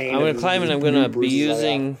the pain. I'm gonna climb, and I'm gonna be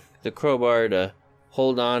using the crowbar to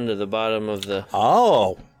hold on to the bottom of the.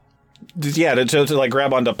 Oh. Yeah, to like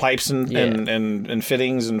grab onto pipes and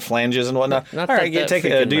fittings and flanges and whatnot. All right,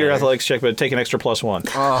 do your athletics check, but take an extra +1.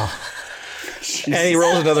 Oh. And he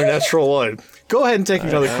rolls another natural 1. Go ahead and take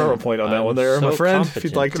another karma point on that one there, my friend. If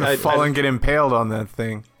you'd like to fall and get impaled on that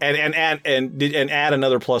thing. And add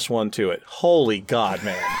another +1 to it. Holy God,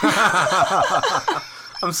 man.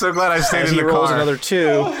 I'm so glad I stayed in the car.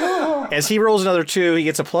 As he rolls another 2, he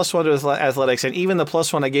gets a +1 to his athletics, and even the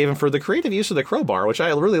 +1 I gave him for the creative use of the crowbar, which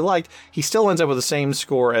I really liked, he still ends up with the same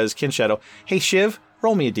score as Kinshadow. Hey, Shiv,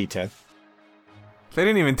 roll me a D10. They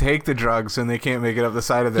didn't even take the drugs, and they can't make it up the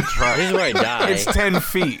side of the truck. This is where I die. It's 10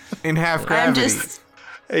 feet in half gravity.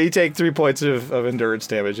 You take 3 points of endurance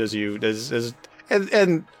damage and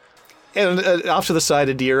off to the side,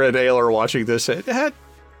 Adira and Ale are watching this.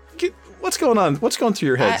 What's going on? What's going through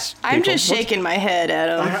your heads? I'm just shaking my head at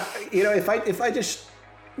him.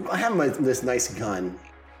 I have this nice gun,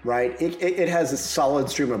 right? It has a solid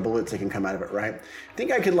stream of bullets that can come out of it, right? I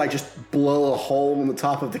think I could just blow a hole in the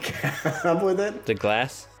top of the cab with it. The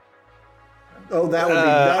glass? Oh, that would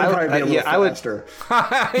probably be a little faster.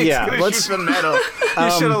 Let's shoot the metal.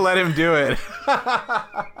 You should have let him do it.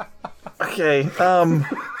 Okay.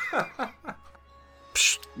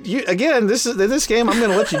 This game, I'm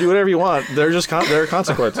going to let you do whatever you want. There are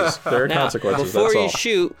consequences. There are consequences. Before you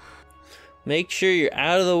shoot, make sure you're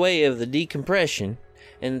out of the way of the decompression,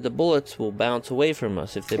 and the bullets will bounce away from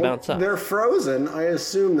us if they bounce up. They're frozen. I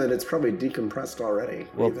assume that it's probably decompressed already.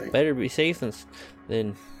 Well, better be safe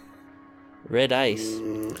than red ice.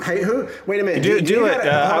 Hey, wait a minute. Do it.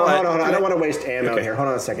 Hold on. I don't want to waste ammo here. Hold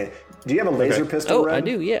on a second. Do you have a laser pistol, Red? I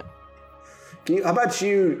do, yeah. How about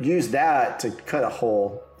you use that to cut a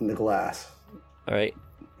hole in the glass? All right.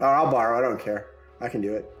 Or I'll borrow. I don't care. I can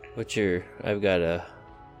do it. I've got a...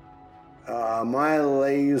 my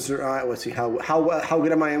laser... let's see. How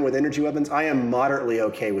good am I with energy weapons? I am moderately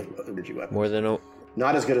okay with energy weapons. More than...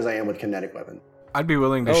 Not as good as I am with kinetic weapon. I'd be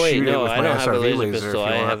willing to shoot it with my SRV laser. I don't have a laser pistol.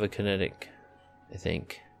 I have a kinetic, I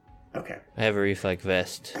think. Okay. I have a reflect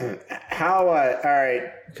vest. All right.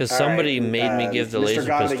 Because somebody made me give the laser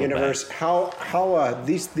God pistol of the universe, back. How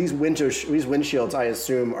these windshields, I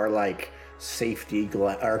assume, are like safety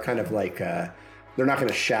are kind of like they're not going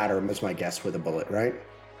to shatter them, is my guess, with a bullet, right?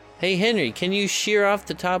 Hey Henry, can you shear off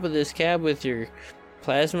the top of this cab with your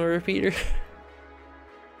plasma repeater?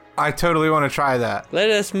 I totally want to try that. Let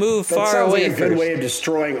us move far away like a good way of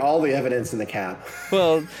destroying all the evidence in the cab.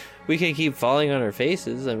 Well, we can keep falling on our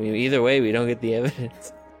faces. I mean, either way, we don't get the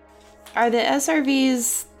evidence. Are the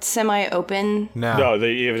SRVs semi-open? No,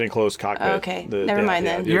 they have an enclosed cockpit. Oh, okay, never mind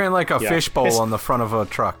then. You're in like a fishbowl on the front of a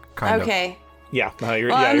truck, kind of. Okay. Yeah.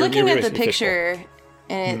 I'm looking at the picture,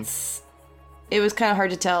 and it was kind of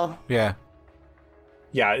hard to tell. Yeah.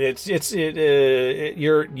 Yeah,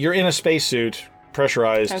 you're in a spacesuit,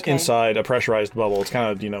 pressurized inside a pressurized bubble. It's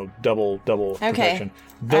kind of double protection.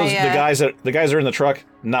 The guys that are in the truck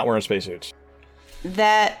not wearing spacesuits.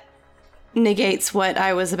 That negates what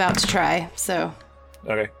I was about to try. So.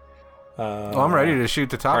 Okay. I'm ready to shoot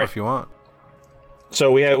the top if you want.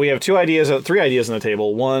 So we have three ideas on the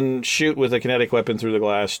table. 1, shoot with a kinetic weapon through the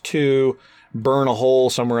glass. 2, burn a hole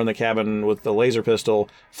somewhere in the cabin with the laser pistol.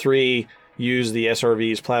 3, use the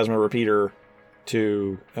SRV's plasma repeater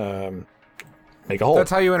to make a hole.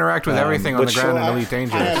 That's how you interact with everything on the ground in Elite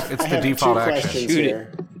Dangerous. It's the default action. Shoot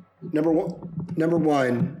it. Number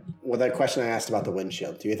one, with that question I asked about the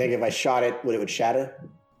windshield, do you think if I shot it, it would shatter?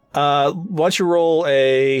 Why don't you roll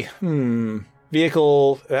a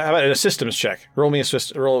vehicle? How about a systems check? Roll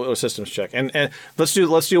a systems check, and let's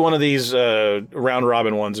do one of these round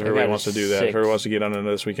robin ones if everybody wants to do that. 6. If everybody wants to get on into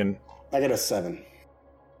this, we can. I got a 7.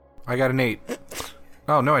 I got an 8.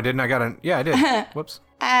 Oh no, I didn't. I did. Whoops.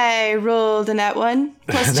 I rolled a nat 1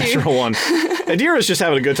 plus 2. Natural 1. Adira's just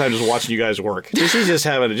having a good time just watching you guys work. She's just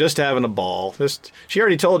having a ball. She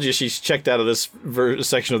already told you she's checked out of this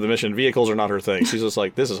section of the mission. Vehicles are not her thing. She's just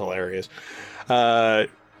like, this is hilarious.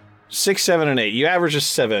 6, 7, and 8. You average a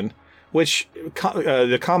 7, which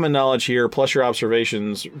the common knowledge here, plus your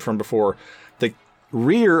observations from before, the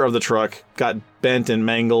rear of the truck got bent and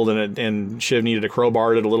mangled, and Shiv needed to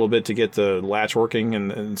crowbar it a little bit to get the latch working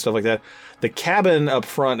and stuff like that. The cabin up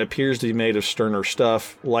front appears to be made of sterner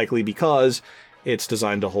stuff, likely because it's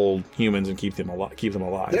designed to hold humans and keep them alive.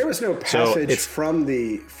 There was no passage from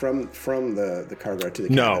the cargo to the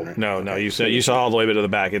cabin. Right? No. You saw all the way to the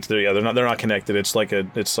back. It's there. Yeah, they're not connected. It's like a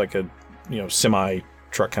semi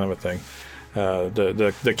truck kind of a thing.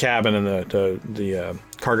 The cabin and the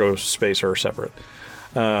cargo space are separate.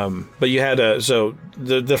 But you had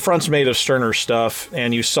the front's made of sterner stuff,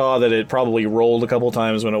 and you saw that it probably rolled a couple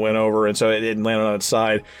times when it went over, and so it landed on its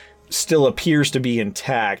side. Still appears to be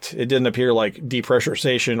intact. It didn't appear like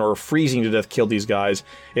depressurization or freezing to death killed these guys.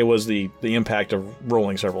 It was the impact of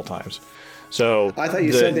rolling several times. So I thought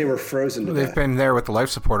you said they were frozen to death. They've been there with the life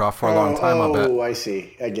support off for a long time. I bet. Oh, I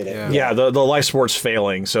see. I get it. Yeah, the life support's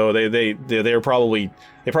failing, so they probably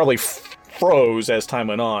froze as time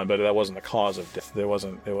went on, but that wasn't the cause of death. That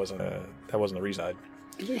wasn't the reason.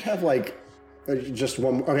 Do we have just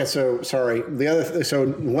one? Okay, so sorry. So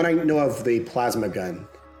when I know of the plasma gun,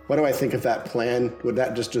 what do I think of that plan? Would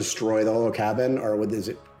that just destroy the whole cabin, or is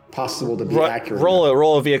it possible to be accurate?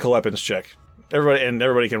 Roll a vehicle weapons check.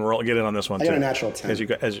 Everybody can get in on this one too. I got a natural 10.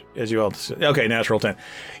 As you all okay, natural 10.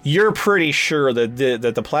 You're pretty sure that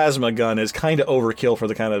the plasma gun is kind of overkill for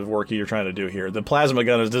the kind of work you're trying to do here. The plasma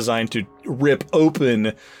gun is designed to rip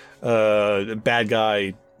open bad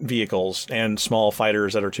guy vehicles and small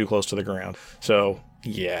fighters that are too close to the ground. So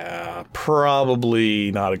yeah,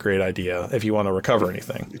 probably not a great idea if you want to recover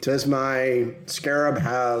anything. Does my Scarab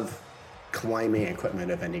have climbing equipment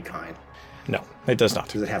of any kind? No, it does not.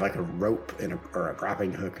 Does it have like a rope or a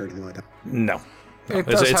grappling hook or anything like that? No.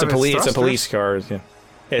 It's a police car. Yeah.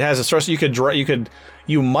 It has a thruster.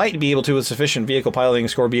 You might be able to, with sufficient vehicle piloting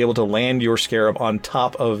score, be able to land your Scarab on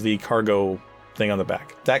top of the cargo thing on the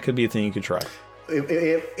back. That could be a thing you could try.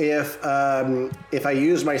 If I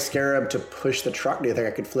use my Scarab to push the truck, do you think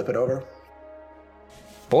I could flip it over?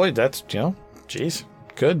 Boy, that's geez,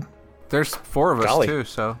 good. There's 4 of us too,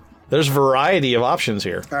 so. There's variety of options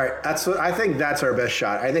here. All right, I think that's our best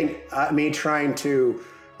shot. I think any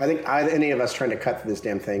of us trying to cut through this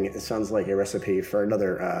damn thing, it sounds like a recipe for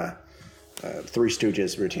another Three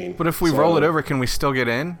Stooges routine. But if we roll it over, can we still get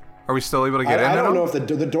in? Are we still able to get in? I don't know if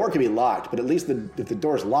the door can be locked, but at least if the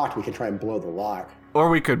door's locked, we can try and blow the lock. Or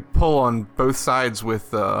we could pull on both sides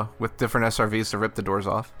with different SRVs to rip the doors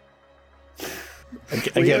off.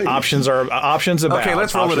 Again, options about. Okay,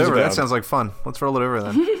 let's roll it over. That sounds like fun. Let's roll it over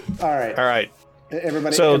then. All right.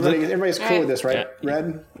 Everybody's cool with this, right? Yeah.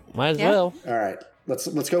 Red? Might as well. All right.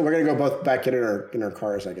 Let's go. We're gonna go both back in our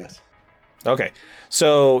cars, I guess. Okay.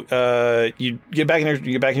 So you get back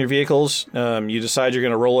in your vehicles. You decide you're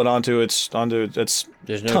gonna roll it onto its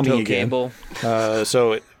There's no tummy tow again. cable.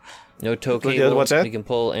 No tow cable. What's that? We can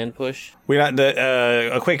pull and push. We got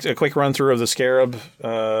a quick run through of the Scarab.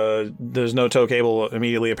 There's no tow cable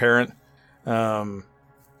immediately apparent.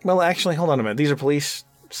 Well, actually, hold on a minute. These are police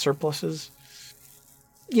surpluses.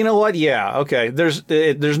 You know what? Yeah. Okay.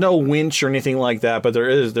 There's no winch or anything like that, but there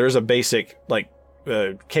is a basic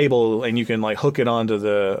cable, and you can hook it onto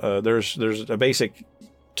the. There's a basic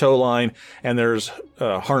tow line, and there's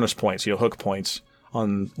harness points, hook points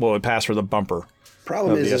on what would pass for the bumper.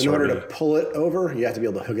 Problem is, in order to pull it over, you have to be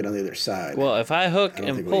able to hook it on the other side. Well, if I hook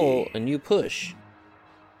and pull and you push.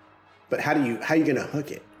 But how are you going to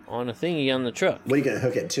hook it? On a thingy on the truck. What are you going to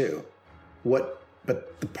hook it to? But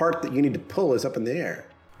the part that you need to pull is up in the air.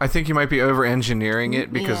 I think you might be over-engineering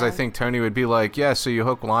it because I think Tony would be like, yeah, so you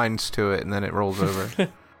hook lines to it and then it rolls over.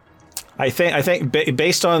 I think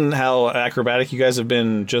based on how acrobatic you guys have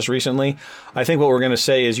been just recently, I think what we're going to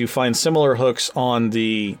say is you find similar hooks on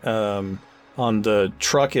the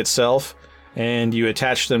truck itself, and you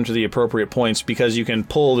attach them to the appropriate points because you can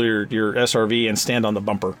pull your SRV and stand on the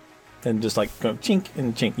bumper and just like go chink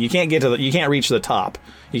and chink. You can't get to you can't reach the top.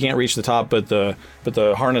 You can't reach the top, but the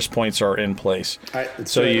harness points are in place.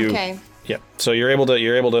 So you're able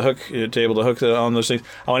to hook on those things.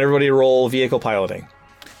 I want everybody to roll vehicle piloting.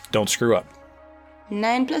 Don't screw up.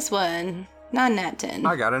 9 + 1, non-nat 10.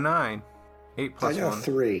 I got a 9. 8 + 1. I got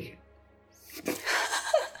 3.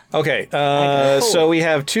 Okay, so we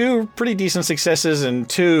have 2 pretty decent successes and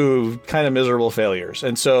 2 kind of miserable failures.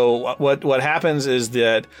 And so what happens is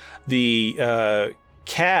that the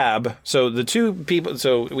cab, so the 2 people,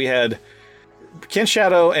 so we had Ken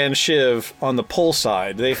Shadow and Shiv on the pull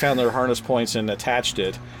side. They found their harness points and attached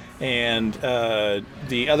it. And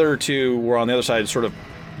the other 2 were on the other side, sort of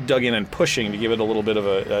dug in and pushing to give it a little bit of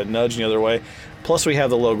a nudge the other way. Plus we have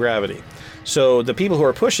the low gravity. So the people who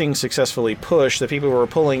are pushing successfully push. The people who are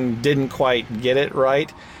pulling didn't quite get it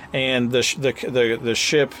right, and the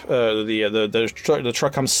ship, the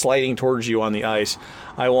truck comes sliding towards you on the ice.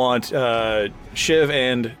 I want Shiv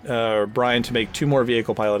and Brian to make 2 more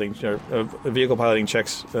vehicle piloting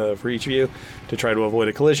checks for each of you to try to avoid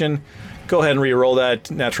a collision. Go ahead and re-roll that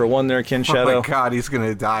natural 1 there, Ken Shadow. Oh my God, he's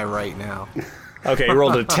gonna die right now. Okay, you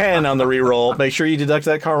rolled a 10 on the re-roll. Make sure you deduct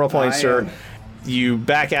that karma point, sir. You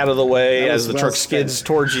back out of the way as the truck skids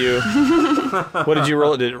towards you. What did you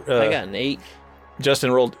roll? I got an 8.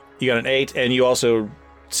 Justin rolled. You got an 8, and you also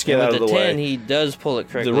skid out of the way. With the 10, he does pull it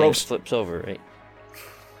correctly. The rope flips over, right?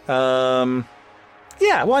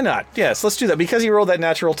 Yeah, why not? Yes, let's do that. Because he rolled that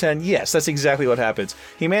natural 10, yes, that's exactly what happens.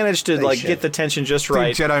 He managed to get the tension just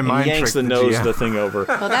right, and yanks the nose of the thing over.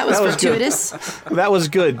 Well, that was fortuitous. That was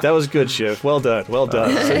good. That was good, Shiv. Well done. Well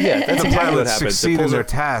done. So yeah, that's exactly what happens. Succeed in their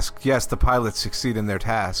task. Yes, the pilots succeed in their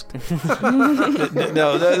task.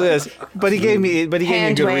 No, but he gave me a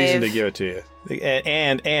good reason to give it to you.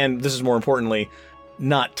 And this is more importantly,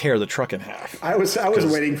 not tear the truck in half. I was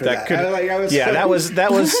waiting for that.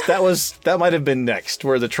 That might have been next,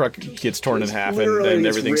 where the truck gets torn in half and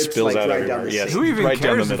everything spills out everywhere. Yes, who even right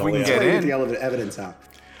cares down the middle. If we can get in? The evidence out.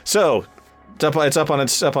 So it's up on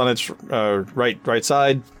its right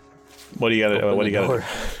side. What do you got? What do you got?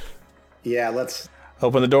 Yeah, let's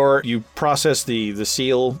open the door. You process the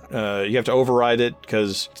seal. You have to override it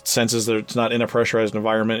because it senses that it's not in a pressurized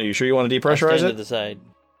environment. Are you sure you want to depressurize Stand it? to the side.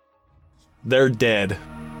 They're dead.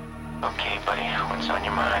 Okay, buddy, what's on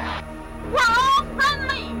your mind? We're all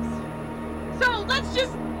friendlies! So let's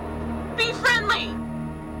just be friendly!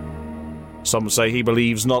 Some say he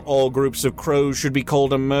believes not all groups of crows should be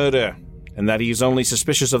called a murder, and that he is only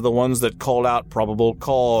suspicious of the ones that call out probable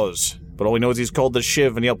cause. But all we know is he's called the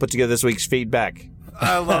Shiv, and he'll put together this week's feedback.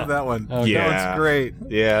 I love that one. Yeah. That one's great.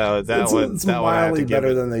 Yeah, it's mildly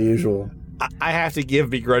better than the usual. I have to give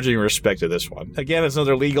begrudging respect to this one. Again, it's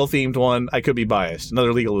another legal-themed one. I could be biased.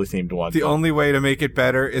 Another legally-themed one. The only way to make it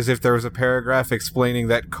better is if there was a paragraph explaining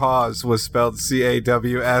that cause was spelled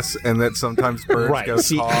C-A-W-S and that sometimes birds go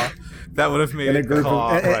caw. That would have made it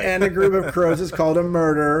caw. And a group of crows is called a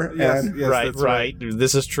murder. Yes, right.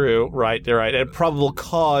 This is true. Right. And probable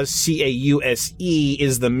cause, C-A-U-S-E,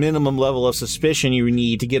 is the minimum level of suspicion you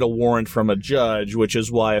need to get a warrant from a judge, which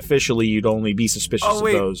is why officially you'd only be suspicious of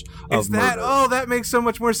those of murder. Oh, that makes so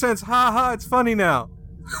much more sense. Ha ha, it's funny now.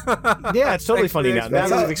 Yeah, it's totally funny now. Now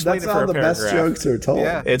that we've explained it for a paragraph. That's how the best jokes are told.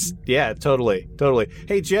 Yeah, totally.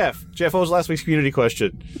 Hey, Jeff, what was last week's community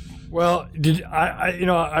question? Well,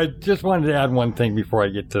 I just wanted to add one thing before I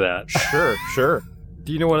get to that. Sure.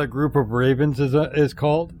 Do you know what a group of ravens is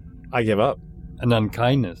called? I give up. An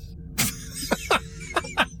unkindness.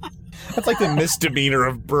 That's like the misdemeanor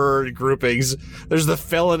of bird groupings. There's the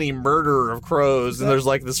felony murder of crows, and there's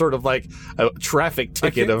like the sort of like a traffic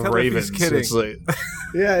ticket of ravens. It's like,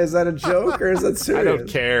 yeah, is that a joke or is that serious? I don't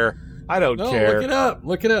care. Look it up.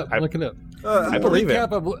 Look it up. I believe it.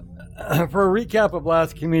 For a recap of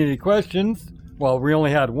last community questions, well, we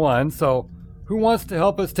only had one, so who wants to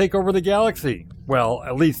help us take over the galaxy? Well,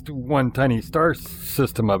 at least one tiny star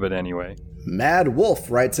system of it anyway. Mad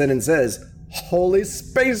Wolf writes in and says, "Holy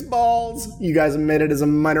Spaceballs! You guys made it as a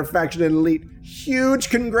minor faction in Elite. Huge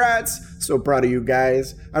congrats! So proud of you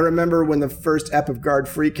guys. I remember when the first ep of Guard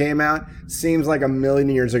Free came out. Seems like 1,000,000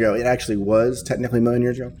 years ago. It actually was technically 1,000,000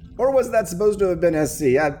 years ago. Or was that supposed to have been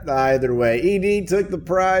SC? Either way, ED took the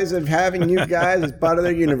prize of having you guys as part of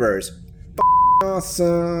their universe.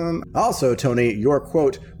 Awesome. Also, Tony, your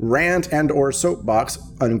quote, rant and or soapbox,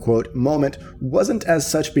 unquote, moment wasn't as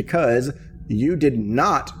such because you did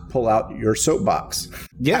not pull out your soapbox.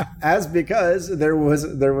 Yeah. As because there was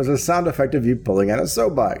a sound effect of you pulling out a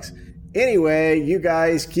soapbox. Anyway, you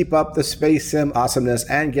guys keep up the Space Sim awesomeness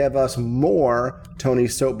and give us more Tony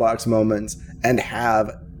Soapbox moments and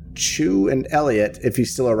have Chew and Elliot, if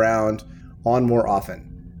he's still around, on more often.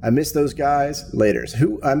 I miss those guys. Laters.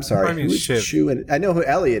 I'm sorry. Who's Chew? And I know who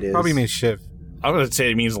Elliot is. Probably means Shiv. I'm going to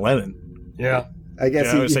say it means Lennon. Yeah. I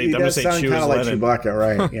guess he does sound kind of like Chewbacca,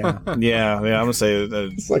 right? Yeah. yeah, I'm going to say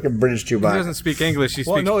it's like a British Chewbacca. He doesn't speak English. He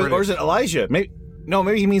speaks British. Or is it Elijah? Maybe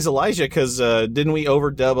he means Elijah because didn't we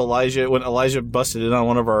overdub Elijah when Elijah busted in on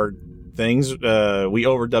one of our things? We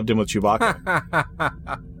overdubbed him with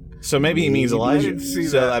Chewbacca. So maybe he means Elijah.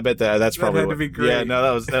 So I bet that's probably had to be great. Yeah,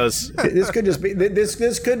 no, that was. This could just be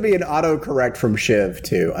this could be an autocorrect from Shiv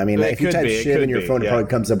too. I mean, if you type Shiv in your phone, it probably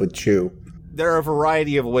comes up with Chew. There are a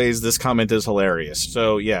variety of ways this comment is hilarious.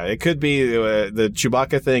 So yeah, it could be the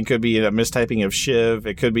Chewbacca thing. Could be a mistyping of Shiv.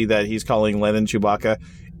 It could be that he's calling Lennon Chewbacca.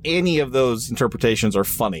 Any of those interpretations are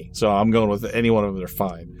funny. So I'm going with any one of them. They're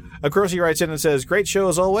fine. Akrosi writes in and says, great show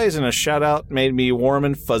as always, and a shout-out made me warm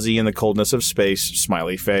and fuzzy in the coldness of space,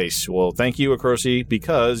 smiley face. Well, thank you, Akrosi,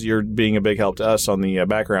 because you're being a big help to us on the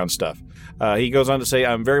background stuff. He goes on to say,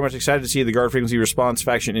 I'm very much excited to see the guard frequency response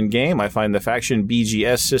faction in-game. I find the faction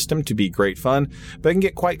BGS system to be great fun, but it can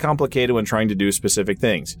get quite complicated when trying to do specific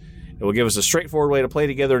things. It will give us a straightforward way to play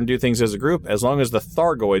together and do things as a group, as long as the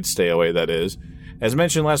Thargoids stay away, that is. As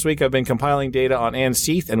mentioned last week, I've been compiling data on Ann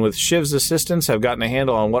Seath, and with Shiv's assistance, have gotten a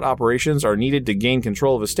handle on what operations are needed to gain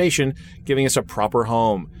control of a station, giving us a proper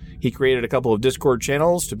home. He created a couple of Discord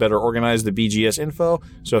channels to better organize the BGS info,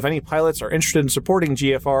 so if any pilots are interested in supporting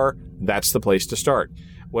GFR, that's the place to start.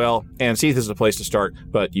 Well, Ann Seath is the place to start,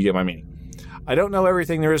 but you get my meaning. I don't know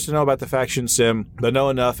everything there is to know about the faction sim, but know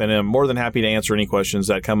enough, and am more than happy to answer any questions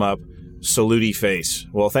that come up. Saluty face.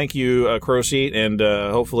 Well, thank you, Crowseat, and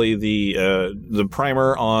hopefully the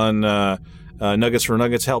primer on Nuggets for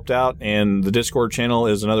Nuggets helped out, and the Discord channel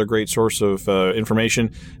is another great source of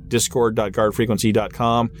information.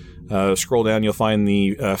 Discord.guardfrequency.com. Scroll down, you'll find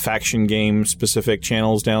the faction game specific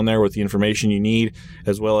channels down there with the information you need,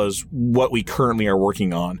 as well as what we currently are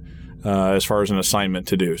working on as far as an assignment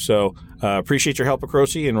to do. So appreciate your help,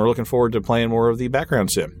 Akrosi, and we're looking forward to playing more of the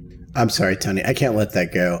background sim. I'm sorry, Tony. I can't let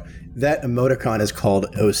that go. That emoticon is called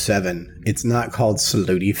 07. It's not called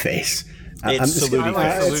Saluty Face. It's Saluty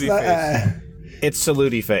Face. It's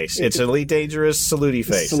Saluty Face. It's Elite Dangerous Saluty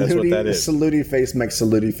Face. That's what that is. Saluty Face makes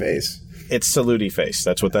Saluty Face. It's Saluty Face.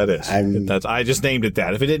 That's what that is. I just named it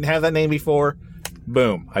that. If it didn't have that name before,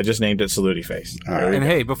 boom, I just named it Saluty Face. Right. And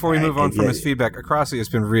hey, before we move on from his feedback, Acrossi has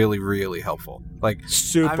been really, really helpful. Like,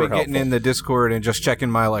 super I've been helpful. Getting in the Discord and just checking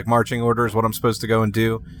my marching orders, what I'm supposed to go and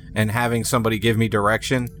do, and having somebody give me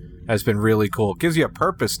direction has been really cool. It gives you a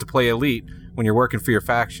purpose to play Elite when you're working for your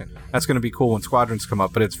faction. That's going to be cool when squadrons come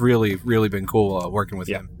up, but it's really, really been cool working with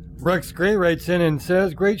him. Rex Gray writes in and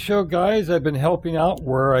says, great show, guys. I've been helping out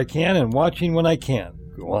where I can and watching when I can.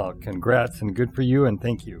 Well, congrats and good for you and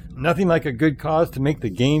thank you. Nothing like a good cause to make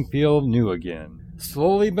the game feel new again.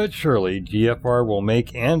 Slowly but surely, GFR will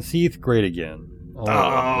make Ann Seath great again.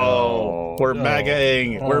 We're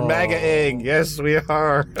MAGA-ing. We're MAGA-ing. Yes, we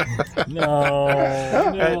are.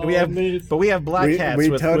 we have black hats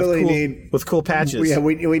with cool patches. Yeah,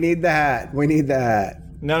 we need that. We need that.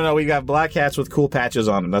 No, we got black hats with cool patches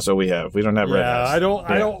on them. That's what we have. We don't have red hats. I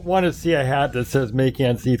don't want to see a hat that says "Make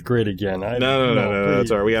Ann Seath Great Again." No.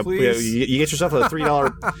 That's all right. We have you get yourself a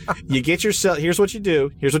 $3. You get yourself. Here's what you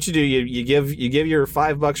do. You give your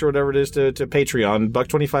 $5 or whatever it is to Patreon.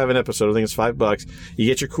 $1.25 an episode. I think it's $5. You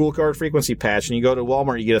get your cool guard frequency patch, and you go to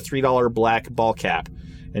Walmart. You get a $3 black ball cap,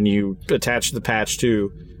 and you attach the patch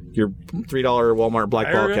to your $3 Walmart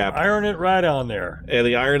black ball cap. Iron it right on there.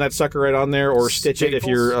 The iron that sucker right on there, or stitch it if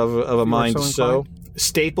you're of a mind to sew.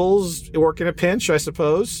 Staples work in a pinch, I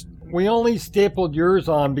suppose. We only stapled yours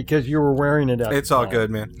on because you were wearing it out. It's all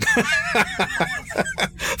good, man.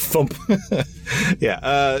 Thump.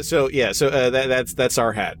 That's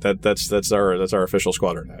our hat. That's our official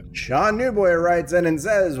squadron hat. Sean Newboy writes in and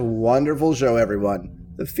says, "Wonderful show, everyone.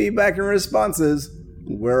 The feedback and responses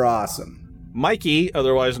were awesome." Mikey,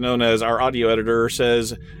 otherwise known as our audio editor,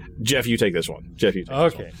 says, Jeff, you take this one.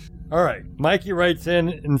 Okay. All right. Mikey writes in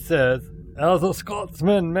and says, as a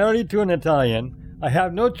Scotsman married to an Italian, I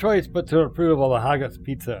have no choice but to approve of the haggis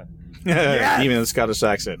pizza. Yes! Even in the Scottish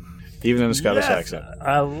accent.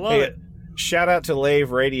 I love it. Shout out to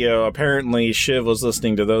Lave Radio. Apparently, Shiv was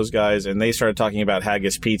listening to those guys, and they started talking about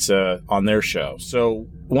haggis pizza on their show. So,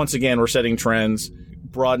 once again, we're setting trends.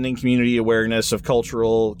 Broadening community awareness of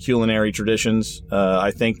cultural culinary traditions.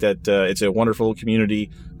 I think that it's a wonderful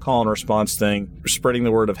community call and response thing. We're spreading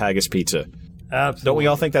the word of haggis pizza. Absolutely. Don't we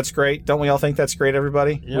all think that's great?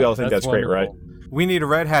 Everybody? Yep, we all think that's great, right? We need a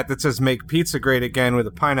red hat that says "Make pizza great again" with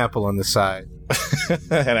a pineapple on the side.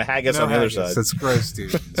 And a haggis on the other side. That's gross,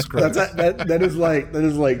 dude. It's gross. That is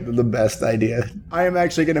like the best idea. I am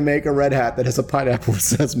actually going to make a red hat that has a pineapple that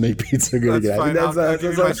says "Make pizza good again." Fine. I'll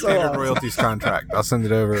give you my standard royalties contract. I'll send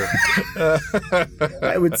it over.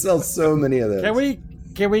 I would sell so many of those.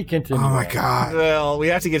 Can we continue? Oh my god. Well, we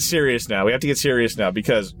have to get serious now.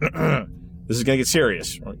 Because this is going to get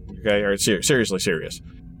serious. Okay, all right, seriously serious.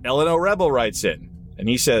 L&O Rebel writes in, and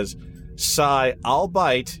he says, "Sigh, I'll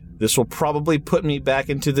bite. This will probably put me back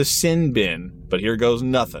into the sin bin, but here goes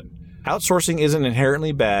nothing. Outsourcing isn't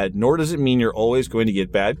inherently bad, nor does it mean you're always going to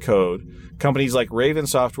get bad code. Companies like Raven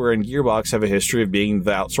Software and Gearbox have a history of being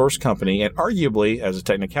the outsourced company, and arguably, as a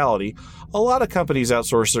technicality, a lot of companies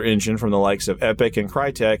outsource their engine from the likes of Epic and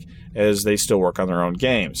Crytek as they still work on their own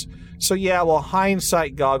games. So yeah, while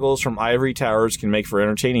hindsight goggles from ivory towers can make for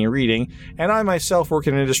entertaining reading, and I myself work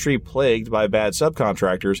in an industry plagued by bad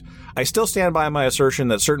subcontractors, I still stand by my assertion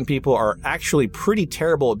that certain people are actually pretty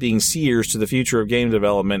terrible at being seers to the future of game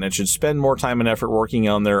development and should spend more time and effort working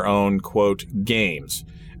on their own, quote, games.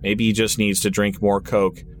 Maybe he just needs to drink more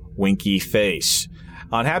Coke. Winky face."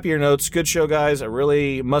 On happier notes, good show, guys. I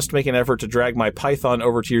really must make an effort to drag my Python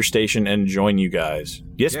over to your station and join you guys.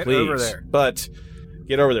 Yes, Get please. over there.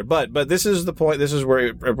 Get over there. But this is the point. This is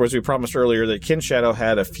where, as we promised earlier, that Ken Shadow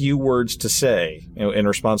had a few words to say, in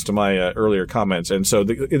response to my earlier comments. And so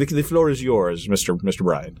the floor is yours, Mr.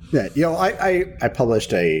 Brian. Yeah, I published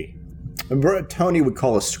Tony would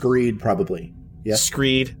call a screed, probably. Yes?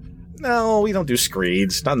 Screed? No, we don't do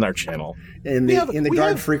screeds. Not in our channel. In the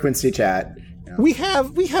guard frequency chat. We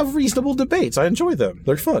have reasonable debates. I enjoy them.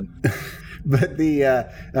 They're fun. But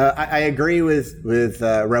I agree with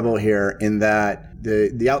Rebel here in that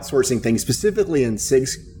the outsourcing thing, specifically in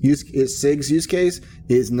SIG's use case,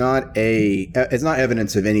 is not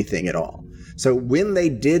evidence of anything at all. So when they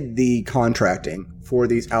did the contracting for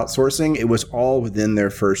these outsourcing, it was all within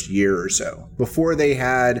their first year or so. Before they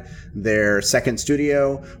had their second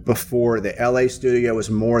studio, before the LA studio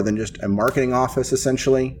was more than just a marketing office,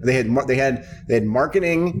 essentially. They had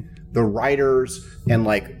marketing, the writers, and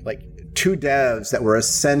like 2 devs that were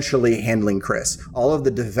essentially handling Chris. All of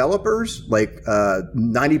the developers,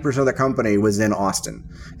 90% of the company was in Austin,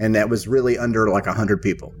 and that was really under 100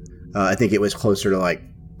 people. I think it was closer to like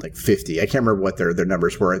 50. I can't remember what their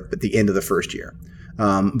numbers were at the end of the first year.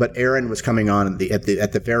 But Aaron was coming on at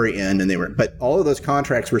the very end, but all of those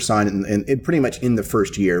contracts were signed in pretty much in the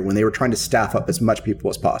first year when they were trying to staff up as much people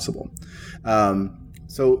as possible.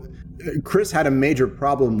 So Chris had a major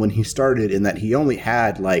problem when he started in that he only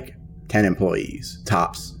had 10 employees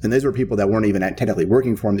tops, and those were people that weren't even technically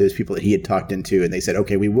working for him. Those people that he had talked into, and they said,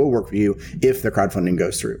 "Okay, we will work for you if the crowdfunding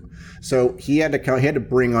goes through." So he had to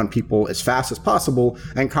bring on people as fast as possible,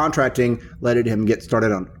 and contracting let him get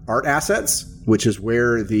started on art assets, which is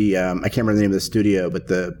where the I can't remember the name of the studio, but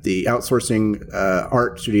the outsourcing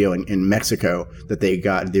art studio in Mexico that they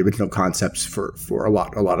got the original concepts for a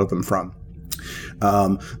lot of them from.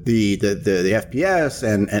 The FPS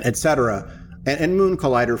and et cetera. And Moon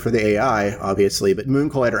Collider for the AI, obviously, but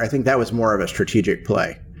Moon Collider, I think that was more of a strategic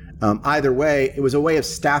play. Either way, it was a way of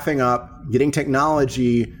staffing up, getting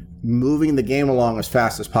technology, moving the game along as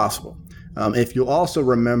fast as possible. If you'll also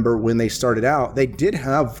remember when they started out, they did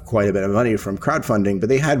have quite a bit of money from crowdfunding, but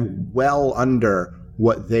they had well under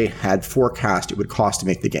what they had forecast it would cost to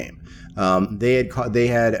make the game. They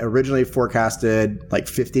had originally forecasted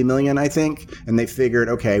 $50 million, I think, and they figured,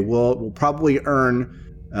 okay, we'll probably earn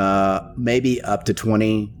maybe up to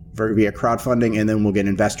 20 via crowdfunding, and then we'll get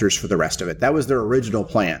investors for the rest of it. That was their original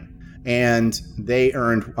plan. And they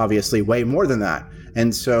earned obviously way more than that.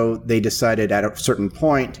 And so they decided at a certain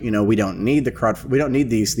point, we don't need we don't need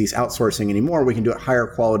these outsourcing anymore. We can do it higher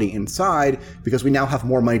quality inside because we now have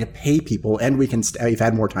more money to pay people, and we've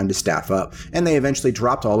had more time to staff up. And they eventually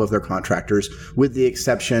dropped all of their contractors, with the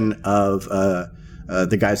exception of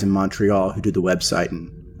the guys in Montreal who do the website,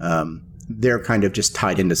 and they're kind of just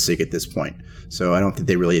tied into SIG at this point. So I don't think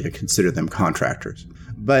they really even consider them contractors.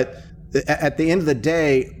 But at the end of the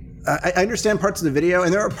day, I understand parts of the video,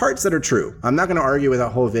 and there are parts that are true. I'm not going to argue with that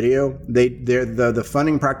whole video. The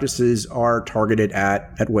funding practices are targeted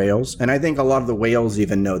at whales, and I think a lot of the whales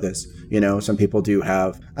even know this. Some people do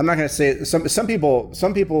have. I'm not going to say some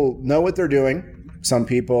people know what they're doing. Some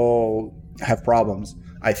people have problems,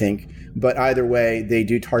 I think. But either way, they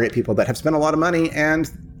do target people that have spent a lot of money and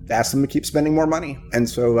ask them to keep spending more money. And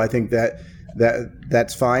so I think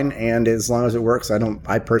that's fine, and as long as it works,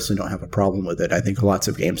 I personally don't have a problem with it. I think lots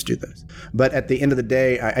of games do this. But at the end of the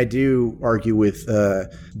day, I do argue with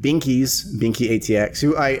Binky ATX,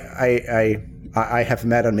 who I I have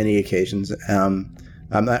met on many occasions. I'm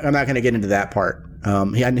not going to get into that part.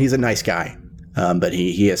 He's a nice guy, but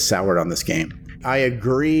he is soured on this game. I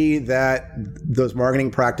agree that those marketing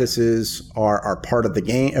practices are part of the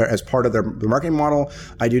game, or as part of the marketing model.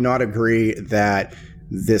 I do not agree that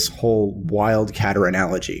this whole Wildcatter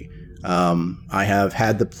analogy. I have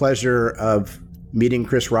had the pleasure of meeting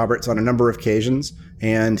Chris Roberts on a number of occasions,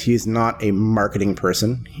 and he's not a marketing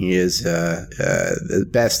person. He is the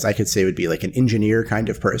best I could say would be like an engineer kind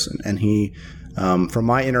of person. And he, from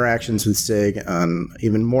my interactions with SIG on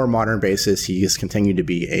even more modern basis, he has continued to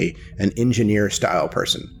be an engineer style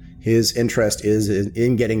person. His interest is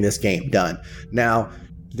in getting this game done. Now,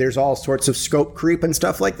 there's all sorts of scope creep and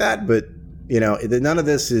stuff like that, but none of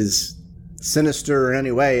this is sinister in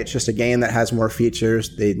any way. It's just a game that has more features.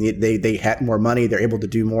 They had more money. They're able to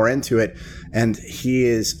do more into it. And he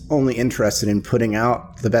is only interested in putting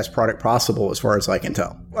out the best product possible as far as I can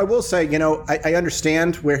tell. I will say, I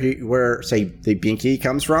understand where say the Binky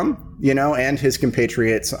comes from, and his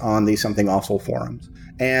compatriots on the Something Awful forums.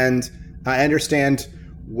 And I understand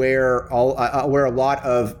where a lot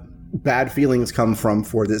of bad feelings come from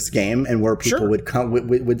for this game, and where people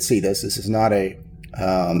would see this. This is not a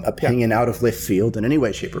opinion out of left field in any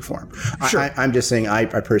way, shape, or form. Sure. I'm just saying I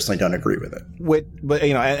personally don't agree with it. But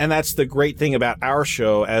and that's the great thing about our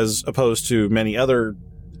show, as opposed to many other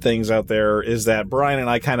things out there, is that Brian and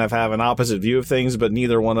I kind of have an opposite view of things, but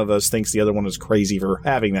neither one of us thinks the other one is crazy for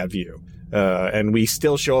having that view. And we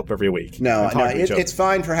still show up every week. It's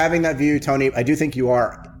fine for having that view, Tony. I do think you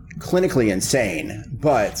are clinically insane,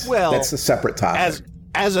 but that's a separate topic.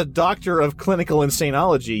 As a doctor of clinical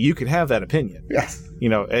insanology, you could have that opinion. Yes.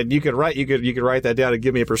 And you could write that down and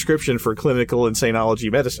give me a prescription for clinical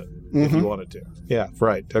insanology medicine if you wanted to. Yeah,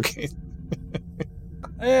 right. Okay.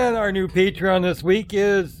 And our new Patreon this week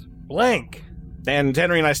is Blank. And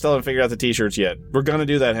Henry and I still haven't figured out the t-shirts yet. We're going to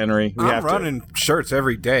do that, Henry. I'm running shirts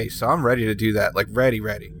every day, so I'm ready to do that. Like ready.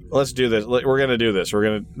 Let's do this. We're going to do this.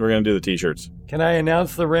 We're going to do the t-shirts. Can I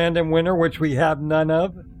announce the random winner, which we have none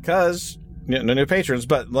of? Because no new patrons,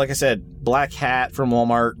 but like I said, black hat from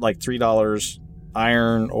Walmart, like $3,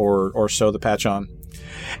 iron or sew the patch on.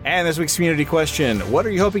 And this week's community question: what are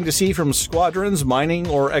you hoping to see from Squadrons, mining,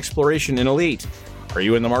 or exploration in Elite? Are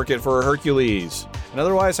you in the market for a Hercules? And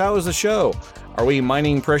otherwise, how is the show? Are we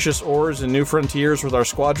mining precious ores in new frontiers with our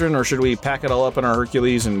squadron, or should we pack it all up in our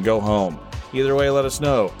Hercules and go home? Either way, let us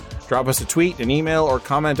know. Drop us a tweet, an email, or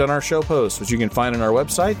comment on our show post, which you can find on our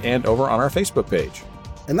website and over on our Facebook page.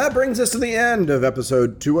 And that brings us to the end of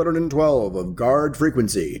episode 212 of Guard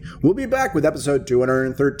Frequency. We'll be back with episode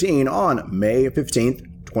 213 on May 15th,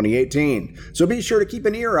 2018. So be sure to keep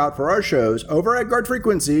an ear out for our shows over at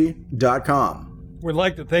guardfrequency.com. We'd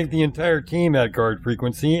like to thank the entire team at Guard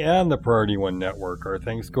Frequency and the Priority One Network. Our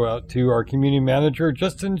thanks go out to our community manager,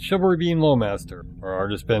 Justin Chivalry Lowmaster, our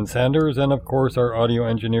artist, Ben Sanders, and of course our audio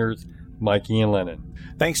engineers, Mikey and Lennon.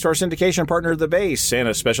 Thanks to our syndication partner, The Base, and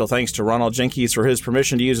a special thanks to Ronald Jenkins for his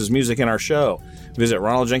permission to use his music in our show. Visit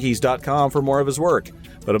ronaldjenkins.com for more of his work.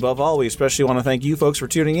 But above all, we especially want to thank you folks for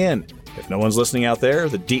tuning in. If no one's listening out there,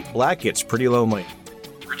 the deep black gets pretty lonely.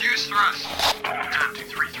 Reduce thrust. Turn to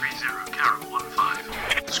 330, Carol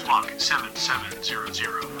 15. Squawk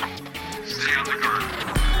 7700. Stay on the guard.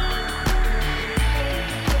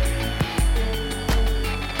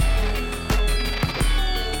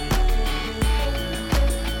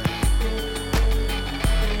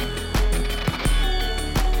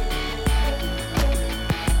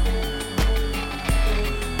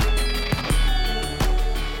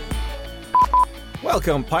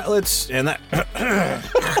 Welcome, pilots, and that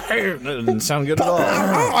didn't sound good at all.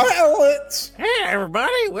 Pilots! Hey,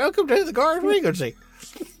 everybody, welcome to the Guard Frequency.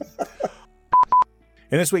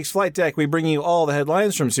 In this week's Flight Deck, we bring you all the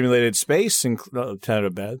headlines from simulated space, and kind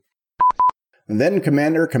of bad. And then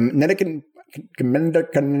Commander.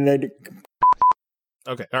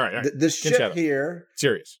 Okay, all right. The ship here.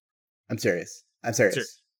 Serious. I'm serious.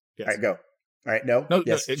 Yes. All right, go. All right, no.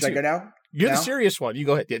 Yes. Should I go now? You're the serious one. You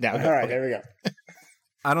go ahead. Now. All right, there we go.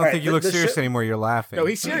 I don't think you look serious anymore. You're laughing. No,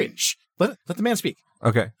 he's serious. Shh. Let the man speak.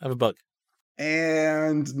 Okay. I have a bug.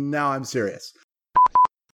 And now I'm serious.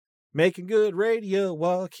 Making good radio,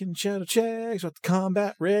 walking shadow checks, what the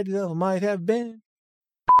combat radio might have been.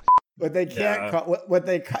 But they can't call what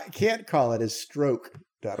they can't call it is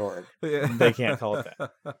stroke.org. They can't call it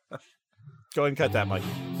that. Go ahead and cut that, Mike.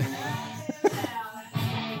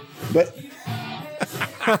 But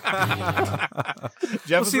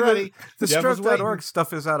Jeff is ready. The Jeff is stroke.org waiting.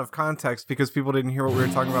 stuff is out of context because people didn't hear what we were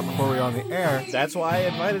talking about before we were on the air. That's why I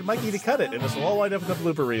invited Mikey to cut it, and this will all wind up in the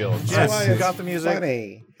blooper reel. That's Yes, why you it's got the music.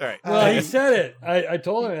 funny. All right. Well, he said it. I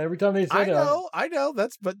told him every time they said it. I know.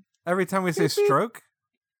 That's but Every time we say stroke?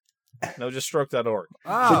 no, just stroke.org.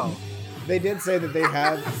 Oh. They did say that they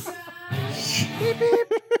have.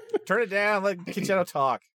 Turn it down. Let Kitchano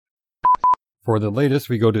talk. For the latest,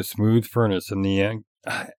 we go to Smooth Furnace in the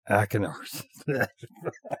Akinars.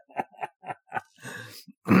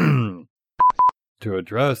 To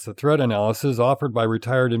address the threat analysis offered by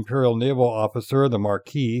retired Imperial Naval Officer the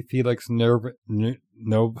Marquis Felix Nervin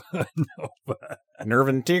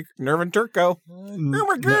Turco. Oh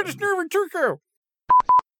my God, it's Nervin Turco.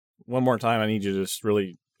 One more time, I need you to just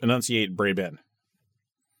really enunciate Braben.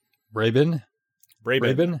 Braben?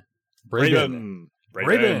 Braben. Braben.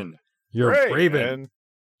 Braben. You're Braben.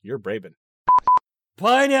 You're Braben.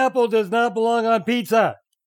 Pineapple does not belong on pizza.